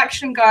 Take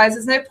action, guys.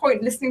 There's no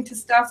point listening to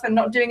stuff and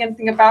not doing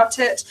anything about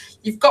it.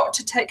 You've got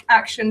to take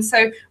action.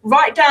 So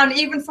write down,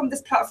 even from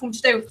this platform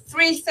today,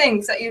 3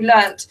 things that you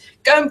learnt.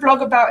 Go and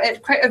blog about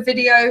it, create a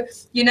video,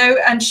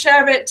 and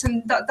share it.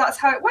 And that's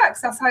how it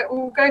works. That's how it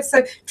all goes.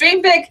 So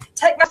dream big,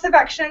 take massive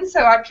action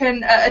so I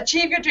can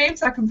achieve your dreams.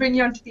 So I can bring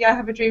you onto the I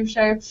Have a Dream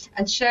show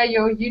and share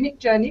your unique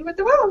journey with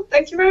the world.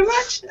 Thank you very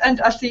much.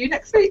 And I'll see you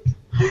next week.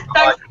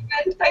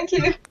 Thank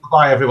you.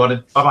 Bye,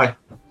 everybody. Bye-bye.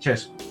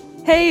 Cheers.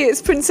 Hey,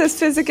 it's Princess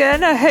Fizz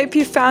again. I hope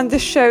you found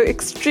this show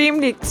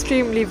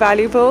extremely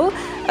valuable.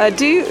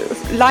 Do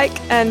like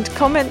and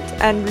comment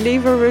and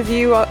leave a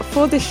review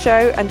for this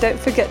show, and don't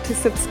forget to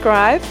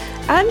subscribe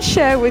and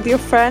share with your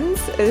friends,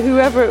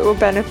 whoever it will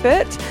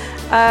benefit.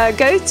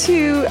 Go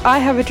to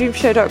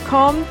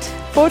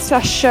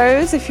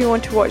ihaveadreamshow.com/shows if you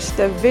want to watch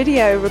the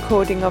video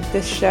recording of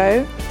this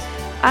show,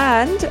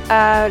 and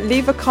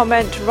leave a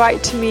comment,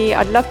 write to me.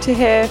 I'd love to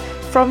hear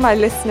from my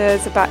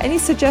listeners about any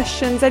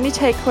suggestions, any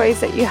takeaways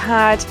that you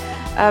had,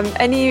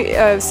 any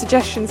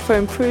suggestions for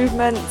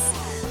improvements,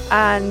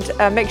 and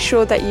make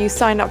sure that you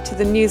sign up to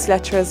the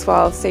newsletter as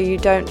well so you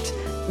don't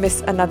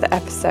miss another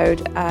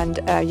episode, and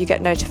you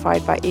get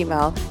notified by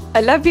email.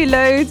 I love you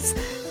loads.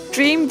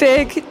 Dream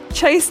big,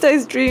 chase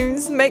those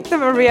dreams, make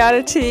them a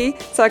reality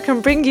so I can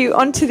bring you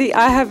onto the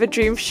I Have a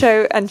Dream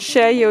show and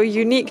share your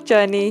unique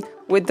journey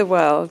with the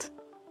world.